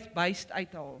die faith-based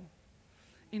uithaal.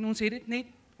 En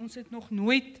ons het nog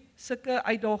nooit sulke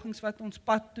uitdagings wat ons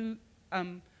pad toe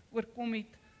oorkom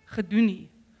het gedoen nie,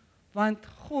 want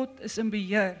God is in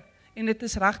beheer en dit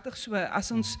is regtig so.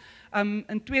 As ons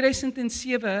in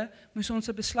 2007 moes ons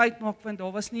 'n besluit maak want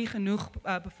daar was nie genoeg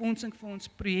befondsing vir ons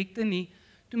projekte nie,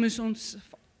 toe moes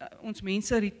ons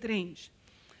mense retrench.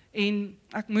 En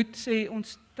ek moet sê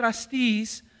ons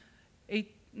trustees het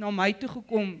na my toe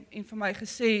gekom en vir my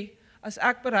gesê as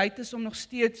ek bereid is om nog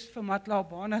steeds vir Matla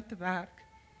Bana te werk,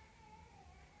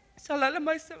 sal hulle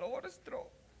my salaris dra.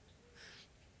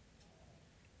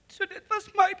 So dit was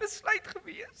my besluit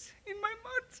gewees en my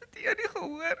man sit hier nie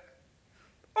gehoor.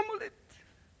 Almal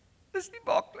is nie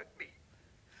maklik nie.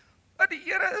 Maar die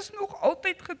Here is nog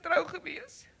altyd getrou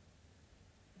gewees.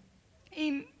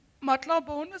 En Matla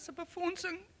Bana se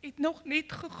befondsing het nog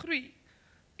net gegroei.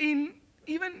 En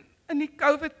ewen in die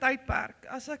COVID tydperk,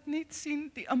 as ek net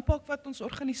sien die impak wat ons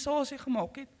organisasie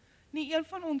gemaak het, nie een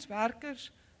van ons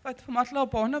werkers wat vir Matla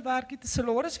Bana werk het 'n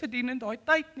salaris verdien in daai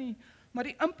tyd nie, maar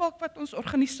die impak wat ons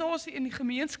organisasie in die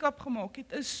gemeenskap gemaak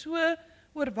het, is so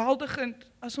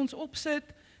oorweldigend. As ons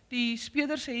opsit, die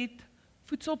spelers het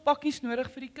voedselpakkies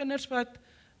nodig vir die kinders wat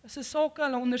se sake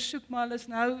hulle ondersoek, maar hulle is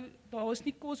nou, daar is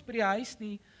nie kos by die huis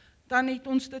nie, dan het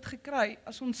ons dit gekry.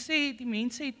 As ons sê, die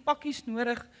mense het pakkies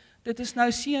nodig, dit is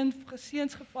nou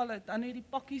seensgevalle, dan het die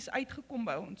pakkies uitgekom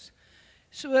by ons.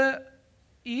 So,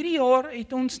 hierdie jaar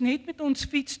het ons net met ons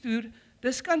fietstoer,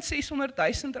 dis kan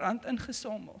R600,000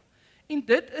 ingesamel. En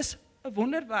dit is 'n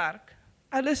wonderwerk.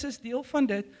 Alles is deel van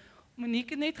dit.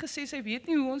 Monique het net gesê, sy weet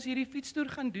nie hoe ons hierdie fietstoer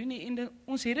gaan doen nie, en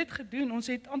ons het dit gedoen. Ons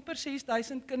het amper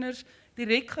 6,000 kinders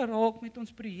direk geraak met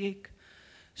ons projek.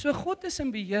 So God is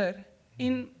in beheer.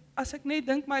 En as ek net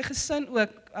dink, my gesin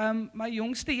ook, my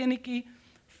jongste enetjie,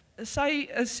 sy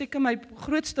is seker my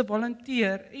grootste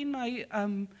volunteer, en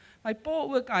my pa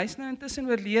ook, hy is nou intussen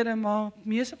oorlede, maar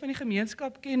meeste van die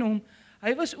gemeenskap ken hom.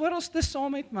 Hy was oralste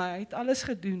saam met my, hy het alles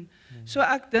gedoen. So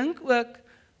ek dink ook,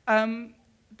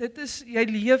 dit is, jy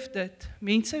leef dit.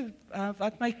 Mense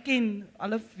wat my ken,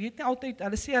 hulle weet nie altyd,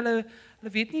 hulle sê hulle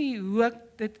weet nie hoe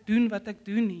ek dit doen wat ek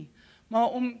doen nie. Maar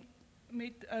om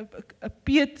met 'n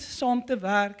Peet saam te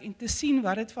werk en te sien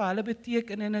wat dit vir hulle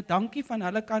beteken en 'n dankie van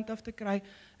hulle kant af te kry,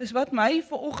 is wat my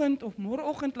vanoggend of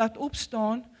môreoggend laat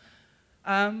opstaan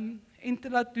en te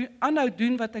laat aanhou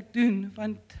doen wat ek doen,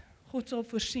 want God sal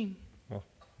voorsien.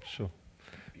 So.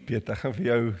 Peet, ek gaan vir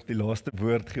jou die laaste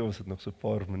woord gee, ons het nog so 'n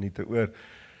paar minute oor.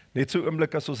 Net so 'n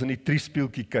oomblik as ons in die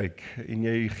triespieeltjie kyk en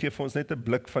jy gee vir ons net 'n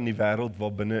blik van die wêreld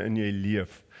waar binne in jy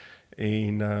leef.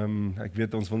 En ek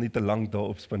weet ons wil nie te lank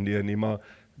daarop spandeer nie, maar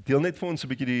deel net vir ons 'n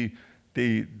bietjie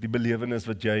die belewenis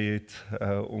wat jy het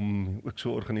om ook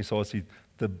so 'n organisasie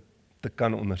te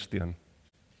kan ondersteun.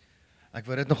 Ek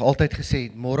wou dit nog altyd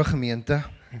gesê, môre gemeente.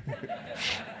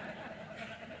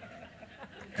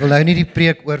 Ek wil nou nie die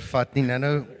preek oorvat nie,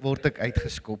 nou word ek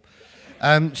uitgeskop.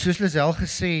 Soos Lizel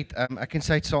gesê het, ek en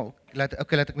sy het saam, laat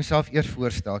ek myself eers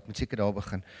voorstel, ek moet seker daar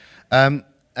begin.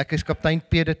 Ek is Kaptein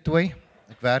Peet Toit,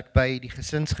 ek werk by die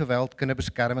gesinsgeweld,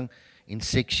 kinderbeskerming en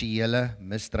seksuele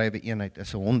misdrywe eenheid.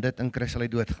 As 'n hond dit inkry sal hy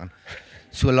doodgaan.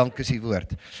 So lank is die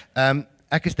woord.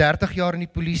 Ek is 30 jaar in die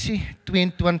polisie,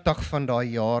 22 van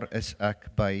daai jaar is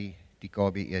ek by die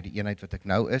KBE, die eenheid wat ek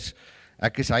nou is.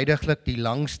 Ek is huidiglik die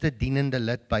langste dienende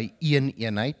lid by een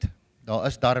eenheid. Daar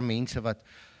is daar mense wat,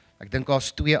 ek dink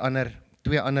daar's twee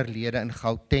ander lede in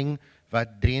Gauteng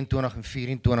wat 23 en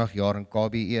 24 jaar in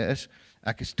KBE is.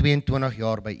 Ek is 22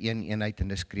 jaar by een eenheid in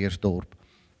Krugersdorp.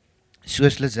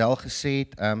 Soos Lizel gesê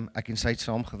het, ek en sy het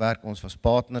saamgewerk, ons was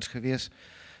partners gewees.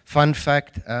 Fun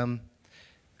fact,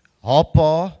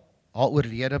 haar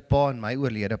oorlede pa en my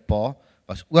oorlede pa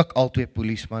was ook albei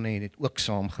polismanne en het ook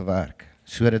saamgewerk.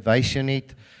 So dit wys jy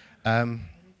net,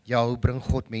 ja, hoe bring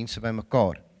God mense by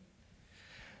mekaar?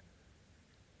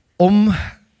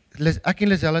 Ek en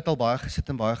Lizel het al baie gesit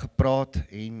en baie gepraat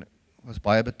en was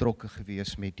baie betrokke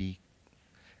gewees met die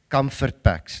comfort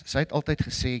packs. Sy het altyd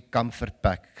gesê comfort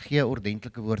pack, gee 'n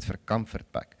ordentlike woord vir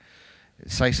comfort pack.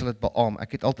 Sy sal dit beamoen.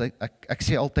 Ek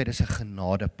sê altyd dis 'n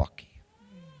genadepakkie.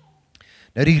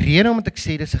 Nou die rede omdat ek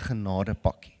sê dis 'n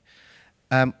genadepakkie.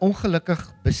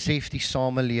 Ongelukkig besef die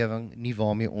samelewing nie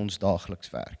waarmee ons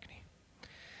daagliks werk nie.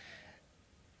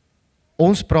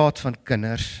 Ons praat van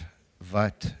kinders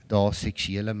wat daar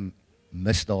seksuele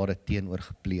misdade teenoor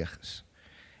gepleeg is.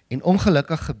 En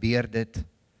ongelukkig gebeur dit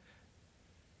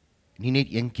nie net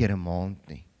een keer 'n maand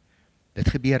nie. Dit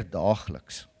gebeur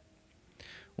daagliks.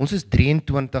 Ons is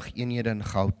 23 eenhede in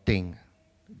Gauteng.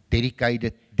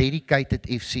 Dedicated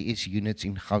FCS units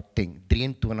in Gauteng.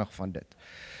 23 van dit.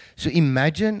 So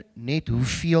imagine net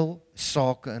hoeveel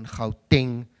sake in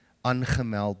Gauteng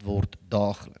aangemeld word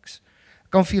daagliks. Ek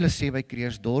kan vir julle sê by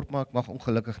Krugersdorp, maar ek mag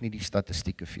ongelukkig nie die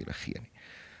statistieke vir julle gee nie.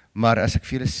 Maar as ek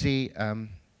vir julle sê,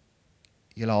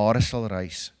 julle hare sal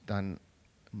rys, dan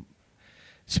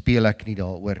speel ek nie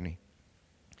daaroor nie.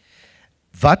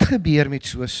 Wat gebeur met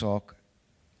so 'n saak?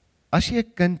 As jy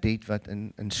 'n kind het wat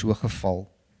in so 'n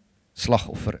geval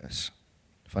slagoffer is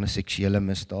van 'n seksuele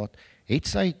misdaad, het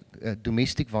sy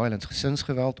domestic violence,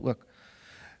 gesinsgeweld ook.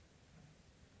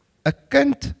 'n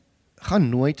Kind gaan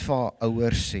nooit vir haar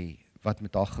ouers sê wat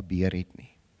met haar gebeur het nie.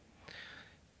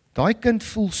 Daai kind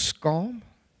voel skaam,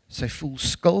 sy voel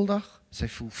skuldig, sy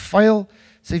voel vuil,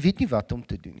 sy weet nie wat om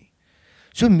te doen nie.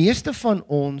 So meeste van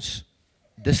ons,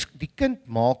 die kind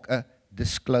maak 'n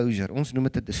disclosure, ons noem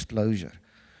dit 'n disclosure,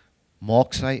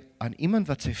 maak sy aan iemand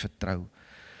wat sy vertrou.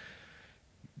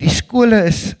 Die skole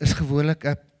is gewoonlik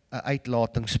 'n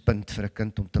uitlatingspunt vir 'n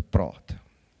kind om te praat.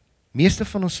 Meeste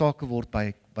van ons sake word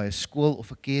by 'n skool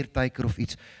of 'n caretaker of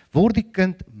iets,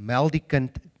 meld die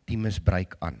kind die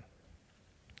misbruik aan.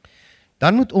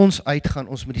 Dan moet ons uitgaan,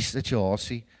 ons moet die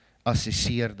situasie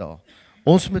assesseer daar.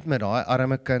 Ons moet met daai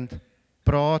arme kind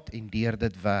praat en deur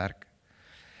dit werk.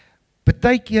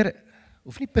 Partykeer,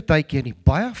 of nie partykeer nie,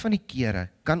 baie van die kere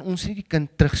kan ons nie die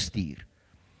kind terugstuur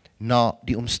na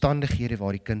die omstandighede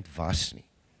waar die kind was nie.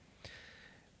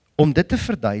 Om dit te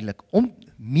verduidelik,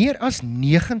 meer as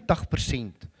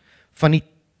 90% van die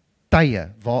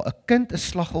tye waar 'n kind 'n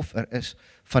slagoffer is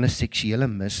van 'n seksuele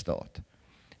misdaad,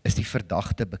 is die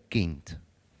verdagte bekend.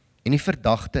 En die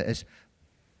verdagte is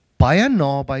baie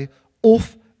naby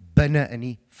of binne in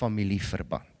die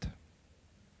familieverband.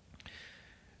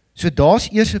 So daar's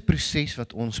eers 'n proses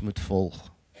wat ons moet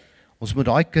volg. Ons moet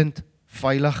daai kind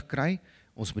veilig kry,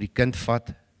 ons moet die kind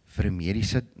vat vir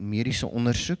 'n mediese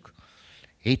ondersoek.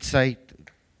 Het sy,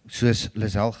 soos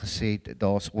Lizel gesê het,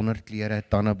 daar's onderklere,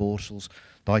 tandeborsels,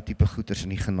 daai tipe goeders in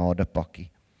die genadepakkie.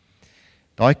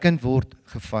 Daai kind word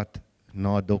gevat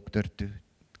na 'n dokter toe.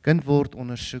 Kind word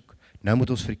ondersoek, nou moet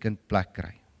ons vir die kind plek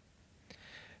kry.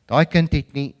 Daai kind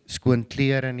het nie skoon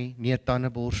klere nie, nie 'n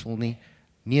tandeborsel nie,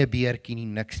 nie 'n beertjie nie,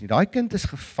 niks nie. Daai kind is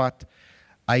gevat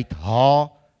uit haar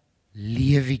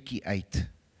lewetjie uit.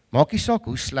 Maak nie saak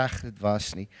hoe sleg dit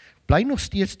was nie. Bly nog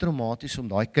steeds traumaties om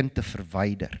daai kind te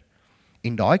verwyder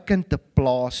en daai kind te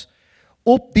plaas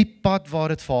op die pad waar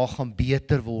dit vir haar gaan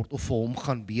beter word of vir hom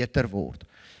gaan beter word.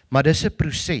 Maar dis 'n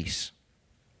proses.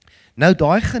 Nou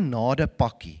daai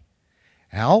genadepakkie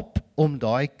help om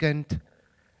daai kind,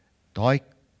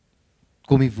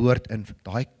 kom die woord in,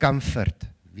 daai comfort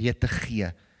weer te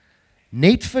gee.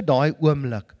 Net vir daai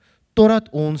oomblik, totdat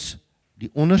ons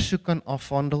die ondersoek kan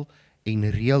afhandel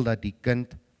en reël dat die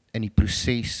kind in die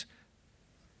proses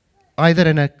either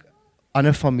in 'n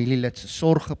ander familielid se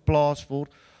sorg geplaas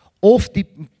word of die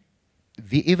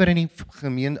wie ewer in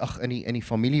die in die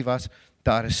familie was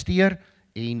te arresteer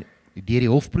en deur die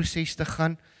hofproses te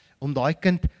gaan om daai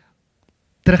kind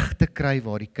terug te kry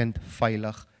waar die kind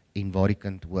veilig en waar die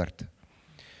kind hoort.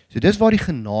 So dis waar die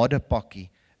genadepakkie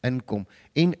inkom.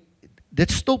 En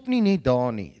dit stop nie net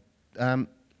daar nie.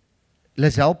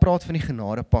 Lizel praat van die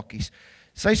genadepakkies.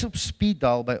 Sy is op speed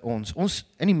dial by ons. Ons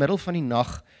in die middel van die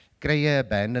nag kry jy 'n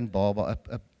abandoned baba,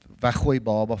 'n weggooi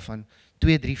baba van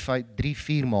 2, 3,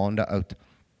 4 maande oud.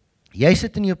 Jy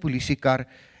sit in jou polisiekar,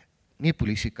 nie 'n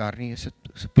polisiekar nie, is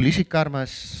 'n polisiekar, maar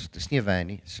dis nie 'n van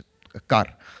nie, dis 'n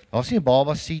kar. Daar's nie 'n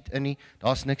baba seat in nie,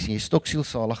 daar's niks nie, jy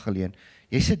stoksielsalig geleen.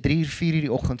 Jy sit 3 uur, 4 uur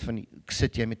die oggend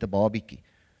sit jy met 'n babietjie.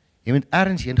 Jy moet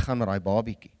ergens heen gaan met daai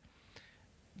babietjie.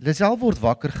 Lizel word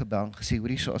wakker gebel en gesê,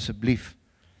 hoorie so asseblief,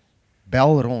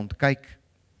 bel rond, kyk,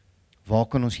 waar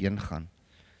kan ons heen gaan?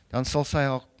 Dan sal sy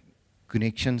haar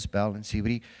connections bel en sê,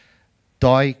 hoorie,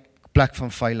 daai plek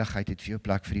van veiligheid het vir jou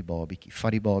plek vir die babietjie,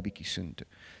 vat die babietjie soontoe.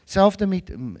 Selfde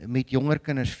met jonger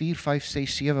kinders, 4, 5,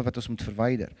 6, 7 wat ons moet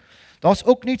verwyder. Daar's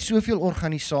ook net soveel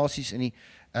organisasies in die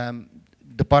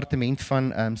departement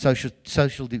van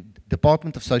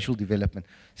Department of Social Development.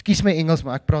 Ekskuus my Engels,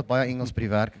 maar ek praat baie Engels by die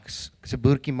werk. Ek is 'n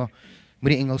boertjie, maar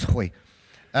moet die Engels gooi.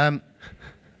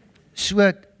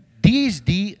 So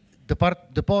die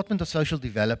Department of Social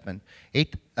Development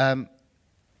het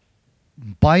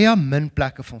baie min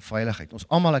plekke van veiligheid. Ons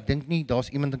almal, ek dink nie daar's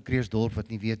iemand in Krugersdorp wat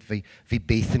nie weet wie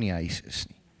Bethany huis is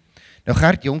nie. Nou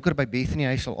Gert Jonker by Bethany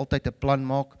huis sal altyd 'n plan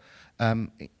maak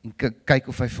en kyk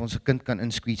of hy vir ons 'n kind kan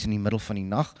insqueeze in die middel van die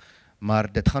nag,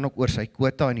 maar dit gaan ook oor sy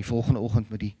quota en die volgende oggend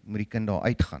moet die kind daar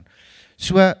uitgaan.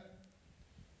 So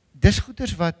dis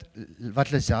goeders wat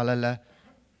Lizel hulle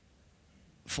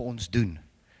vir ons doen.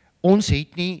 Ons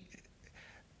het nie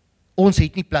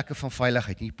plekke van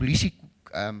veiligheid nie. Die polisie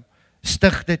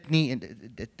stig dit nie en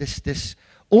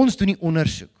ons doen die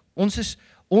ondersoek.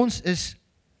 Ons is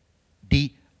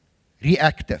die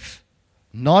reactive.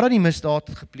 Nadat die misdaad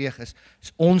gepleeg is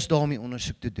ons daar om die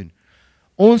ondersoek te doen.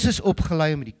 Ons is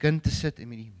opgelei om met die kind te sit en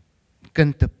met die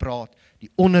kind te praat,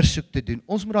 die ondersoek te doen.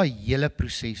 Ons moet daai hele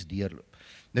proses deurloop.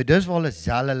 Nou dis waar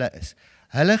Lizel hulle is.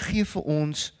 Hulle gee vir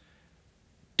ons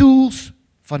tools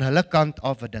van hulle kant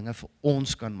af wat dinge vir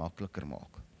ons kan makliker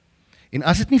maak. En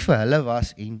as dit nie vir hulle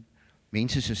was en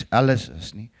mense soos Alice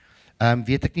is nie,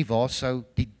 weet ek nie waar sou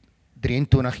die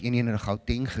 23 eenhede in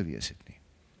Gauteng gewees het nie.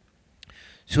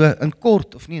 So in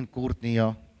kort, of nie in kort nie,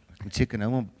 ja, ek moet seker nou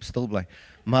maar stil bly,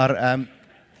 maar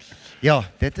ja,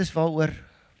 dit is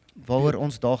waaroor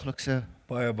ons daaglikse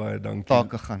baie dankie.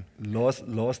 Take gaan.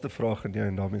 Laaste vraag aan jou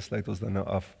en daarmee sluit ons dan nou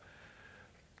af.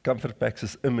 Comfort packs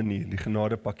is 'n manier, die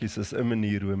genadepakkies is 'n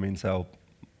manier hoe mense help,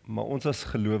 maar ons as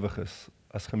gelowiges,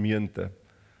 as gemeente,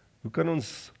 hoe kan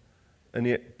ons in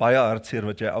die baie hartseer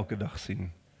wat jy elke dag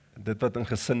sien, dit wat in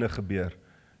gesinne gebeur,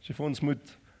 as jy vir ons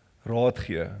moet raad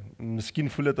gee, en miskien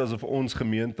voel dit asof ons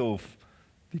gemeente of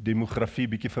die demografie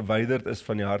bietjie verwyderd is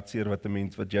van die hartseer wat 'n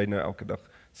mens wat jy nou elke dag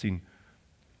sien.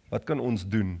 Wat kan ons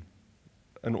doen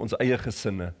in ons eie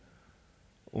gesinne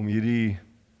om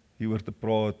hieroor te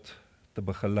praat, te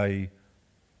begelei,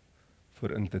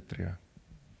 voor in te tree?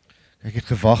 Ek het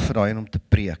gewag vir daai een om te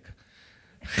preek.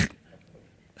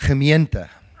 Gemeente.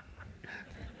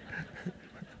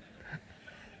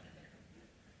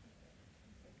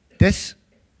 Dis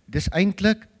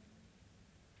eintlik,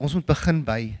 ons moet begin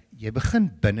jy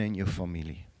begin binne in jou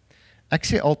familie. Ek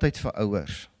sê altyd vir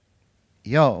ouers,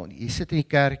 ja, jy sit in die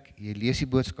kerk, jy lees die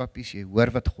boodskapies, jy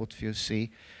hoor wat God vir jou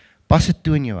sê, pas dit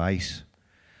toe in jou huis.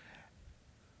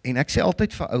 En ek sê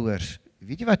altyd vir ouers,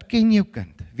 weet jy wat, ken jou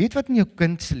kind, weet wat in jou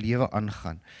kind se lewe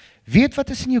aangaan, weet wat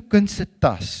is in jou kind se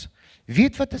tas,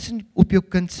 weet wat is op jou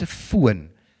kind se foon.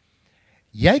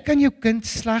 Jy kan jou kind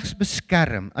slegs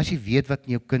beskerm as jy weet wat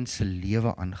in jou kind se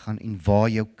lewe aangaan en waar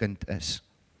jou kind is.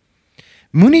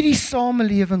 Moenie die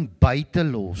samelewing buite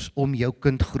los om jou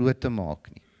kind groot te maak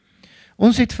nie.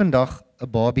 Ons het vandag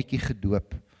 'n babietjie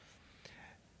gedoop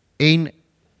en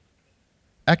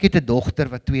ek het 'n dogter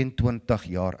wat 22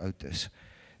 jaar oud is.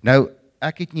 Nou,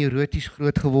 ek het neuroties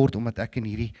groot geword omdat ek in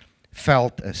hierdie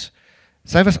veld is.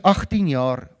 Sy was 18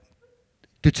 jaar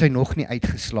toe sy nog nie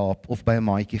uitgeslaap of by 'n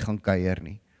maatjie gaan kuier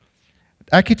nie.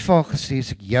 Ek het vir haar gesê,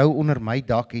 as ek jou onder my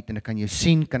dak het en ek kan jou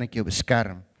sien, kan ek jou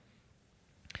beskerm.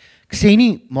 Ek sê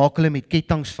nie, maak hulle met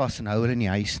kettinge vas en hou hulle in die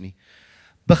huis nie.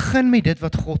 Begin met dit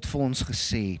wat God vir ons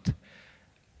gesê het.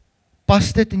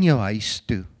 Pas dit in jou huis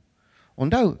toe.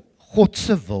 Onthou, God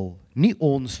se wil, nie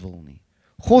ons wil nie.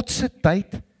 God se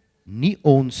tyd, nie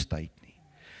ons tyd nie.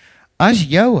 As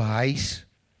jou huis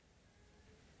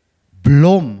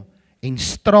blom en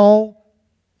straal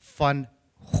van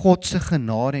God se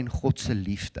genade en God se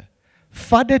liefde,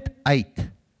 vat dit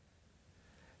uit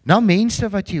na mense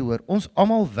wat jy hoor. Ons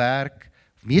almal werk,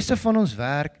 meeste van ons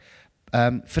werk,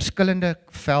 verskillende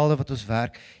velde wat ons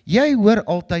werk. Jy hoor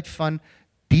altyd van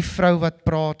die vrou wat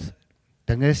praat,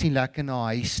 dinge is nie lekker na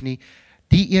huis nie,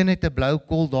 die een het 'n blou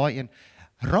kol, daai een.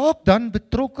 Raak dan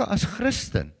betrokke as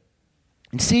Christen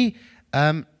en sê,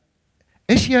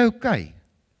 is jy okay?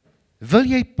 Wil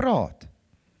jy praat?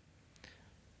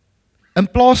 In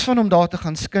plaas van om daar te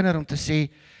gaan skinder om te sê,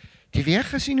 die weer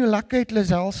gesien hoe lekker het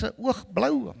Lizel se oog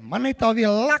blou, man het daar weer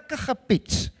lekker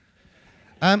gepiets.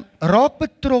 Raak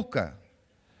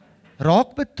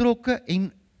betrokke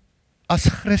en as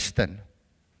Christen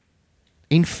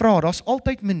en vra, daar's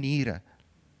altyd maniere.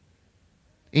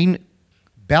 En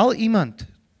bel iemand,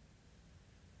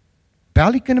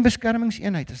 bel die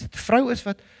kinderbeskermingseenheid, as dit vrou is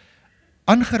wat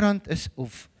aangerand is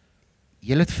of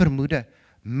jy het vermoede,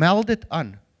 meld dit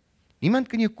aan. Niemand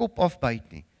kan jou kop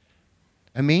afbyt nie.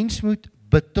 'n Mens moet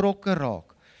betrokke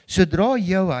raak. Sodra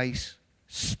jou huis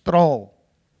straal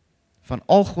van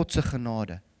al God se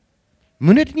genade,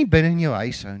 moet dit nie binne in jou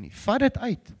huis hou nie. Vat dit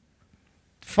uit.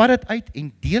 Vat dit uit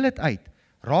en deel dit uit.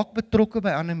 Raak betrokke by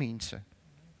ander mense.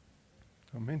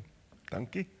 Amen.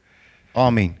 Dankie.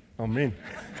 Amen. Amen.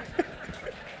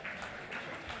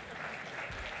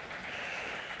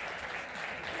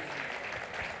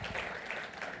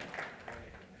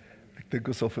 Ek dink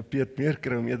ons sal vir Peet meer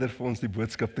kry om eerder vir ons die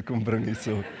boodskap te kom bring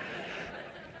hierso.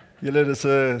 Julle, dis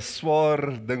 'n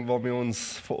swaar ding waarmee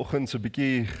ons vanoggend so 'n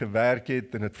bietjie gewerk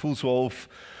het en dit voel so half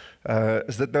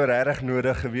is dit nou regtig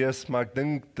nodig gewees, maar ek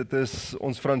dink dit is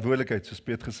ons verantwoordelikheid, soos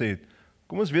Peet gesê het.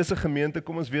 Kom ons wees 'n gemeente,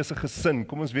 kom ons wees 'n gesin,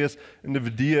 kom ons wees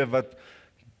individue wat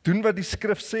doen wat die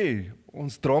skrif sê.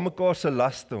 Ons dra mekaar se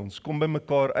laste, ons kom by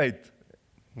mekaar uit.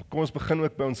 Kom ons begin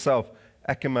ook by onsself.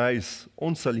 Ek en my huis,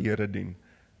 ons sal die Here dien.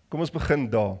 Kom ons begin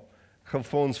daar. Ek gaan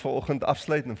vir ons vanoggend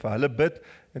afsluit en vir hulle bid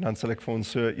en dan sal ek vir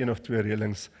ons so 1 of 2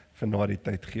 reëlings vir na die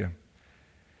tyd gee.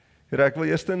 Here, ek wil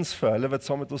eerstens vir hulle wat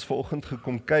saam met ons vanoggend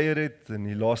gekom kuier het in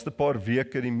die laaste paar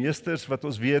weke, die meesters wat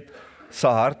ons weet se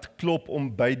hart klop om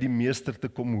by die meester te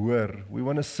kom hoor. We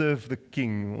want to serve the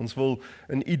king. Ons wil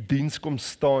in u diens kom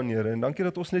staan, Here. En dankie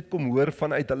dat ons net kom hoor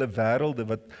vanuit hulle wêrelde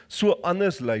wat so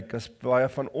anders lyk as baie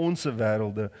van ons se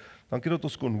wêrelde. Dankie dat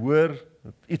ons kon hoor,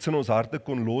 dat iets in ons harte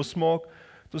kon losmaak.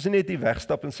 Dat ons nie net die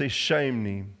wegstap en sê shame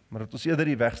nie, maar dat ons eerder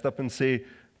die wegstap en sê,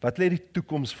 wat lê die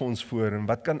toekoms vir ons voor en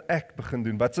wat kan ek begin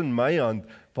doen? Wat's in my hand?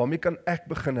 Waarmee kan ek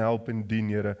begin help en dien,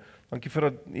 Here? Dankie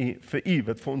vir u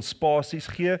wat vir ons spasies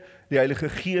gee, die Heilige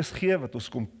Gees gee, wat ons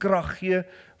kom krag gee,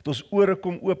 wat ons ore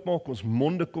kom oopmaak, ons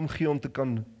monde kom gee om te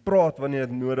kan praat wanneer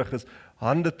dit nodig is,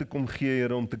 hande te kom gee,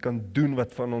 Here, om te kan doen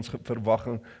wat van ons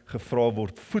verwagting gevra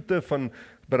word, voete van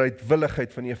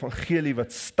bereidwilligheid van die evangelie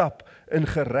wat stap in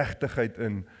geregtigheid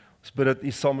in. Ons bid dat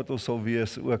u saam met ons sal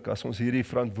wees ook as ons hierdie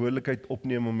verantwoordelikheid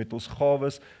opneem om met ons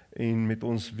gawes en met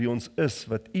ons wie ons is,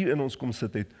 wat u in ons kom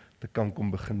sit het, te kan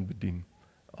kom begin bedien.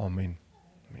 Amen.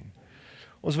 Amen.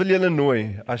 Ons wil julle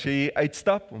nooi, as jy hier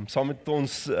uitstap, om saam met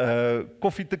ons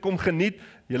koffie te kom geniet,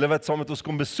 julle wat saam met ons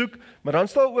kom besoek, maar dan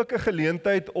staan ook 'n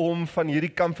geleentheid om van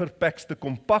hierdie comfort packs te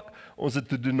kom pak. Ons het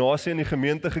 'n donasie in die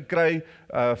gemeente gekry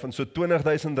van so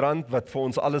R20,000 wat vir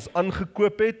ons alles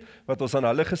aangekoop het, wat ons aan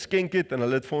hulle geskenk het, en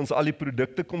hulle het vir ons al die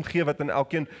produkte kom gee wat in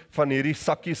elkeen van hierdie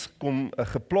sakkies kom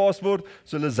geplaas word.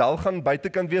 So Lizel gaan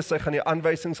buitekant wees, sy gaan die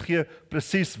aanwysings gee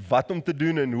presies wat om te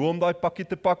doen en hoe om daai pakkie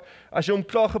te pak. As jy hom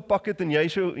klaar gepak het en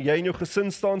jy en jou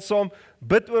gesin staan saam,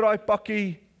 bid oor daai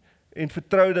pakkie en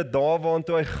vertrou dat daar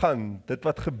waartoe hy gaan, dit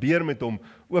wat gebeur met hom,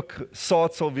 ook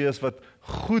saad sal wees wat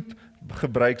goed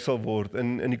gebruik sal word,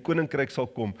 in die koninkryk sal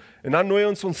kom. En dan nooi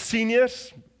ons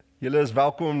seniors, julle is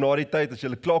welkom om na die tyd, as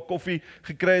julle klaar koffie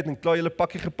gekry het en klaar julle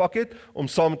pakkie gepak het, om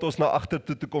saam met ons na agter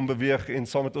toe te kom beweeg en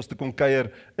saam met ons te kom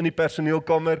kuier in die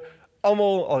personeelkamer.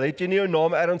 Almal, al het jy nie jou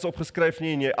naam ergens opgeskryf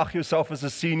nie en jy ag jouself as 'n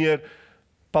senior,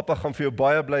 Papa gaan vir jou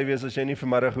baie bly wees as jy nie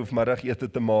vanmiddag hoef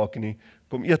middagete te maak nie.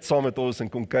 Kom eet saam met ons en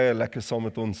kom kuier lekker saam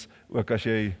met ons, ook as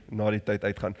jy na die tyd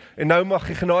uitgaan. En nou mag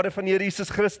die genade van die Here Jesus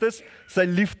Christus, sy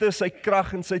liefde, sy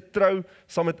krag en sy trou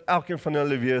saam met elkeen van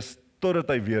julle wees totdat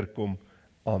hy weer kom.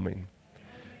 Amen.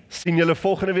 Sien julle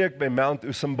volgende week by Mount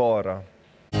Usambara.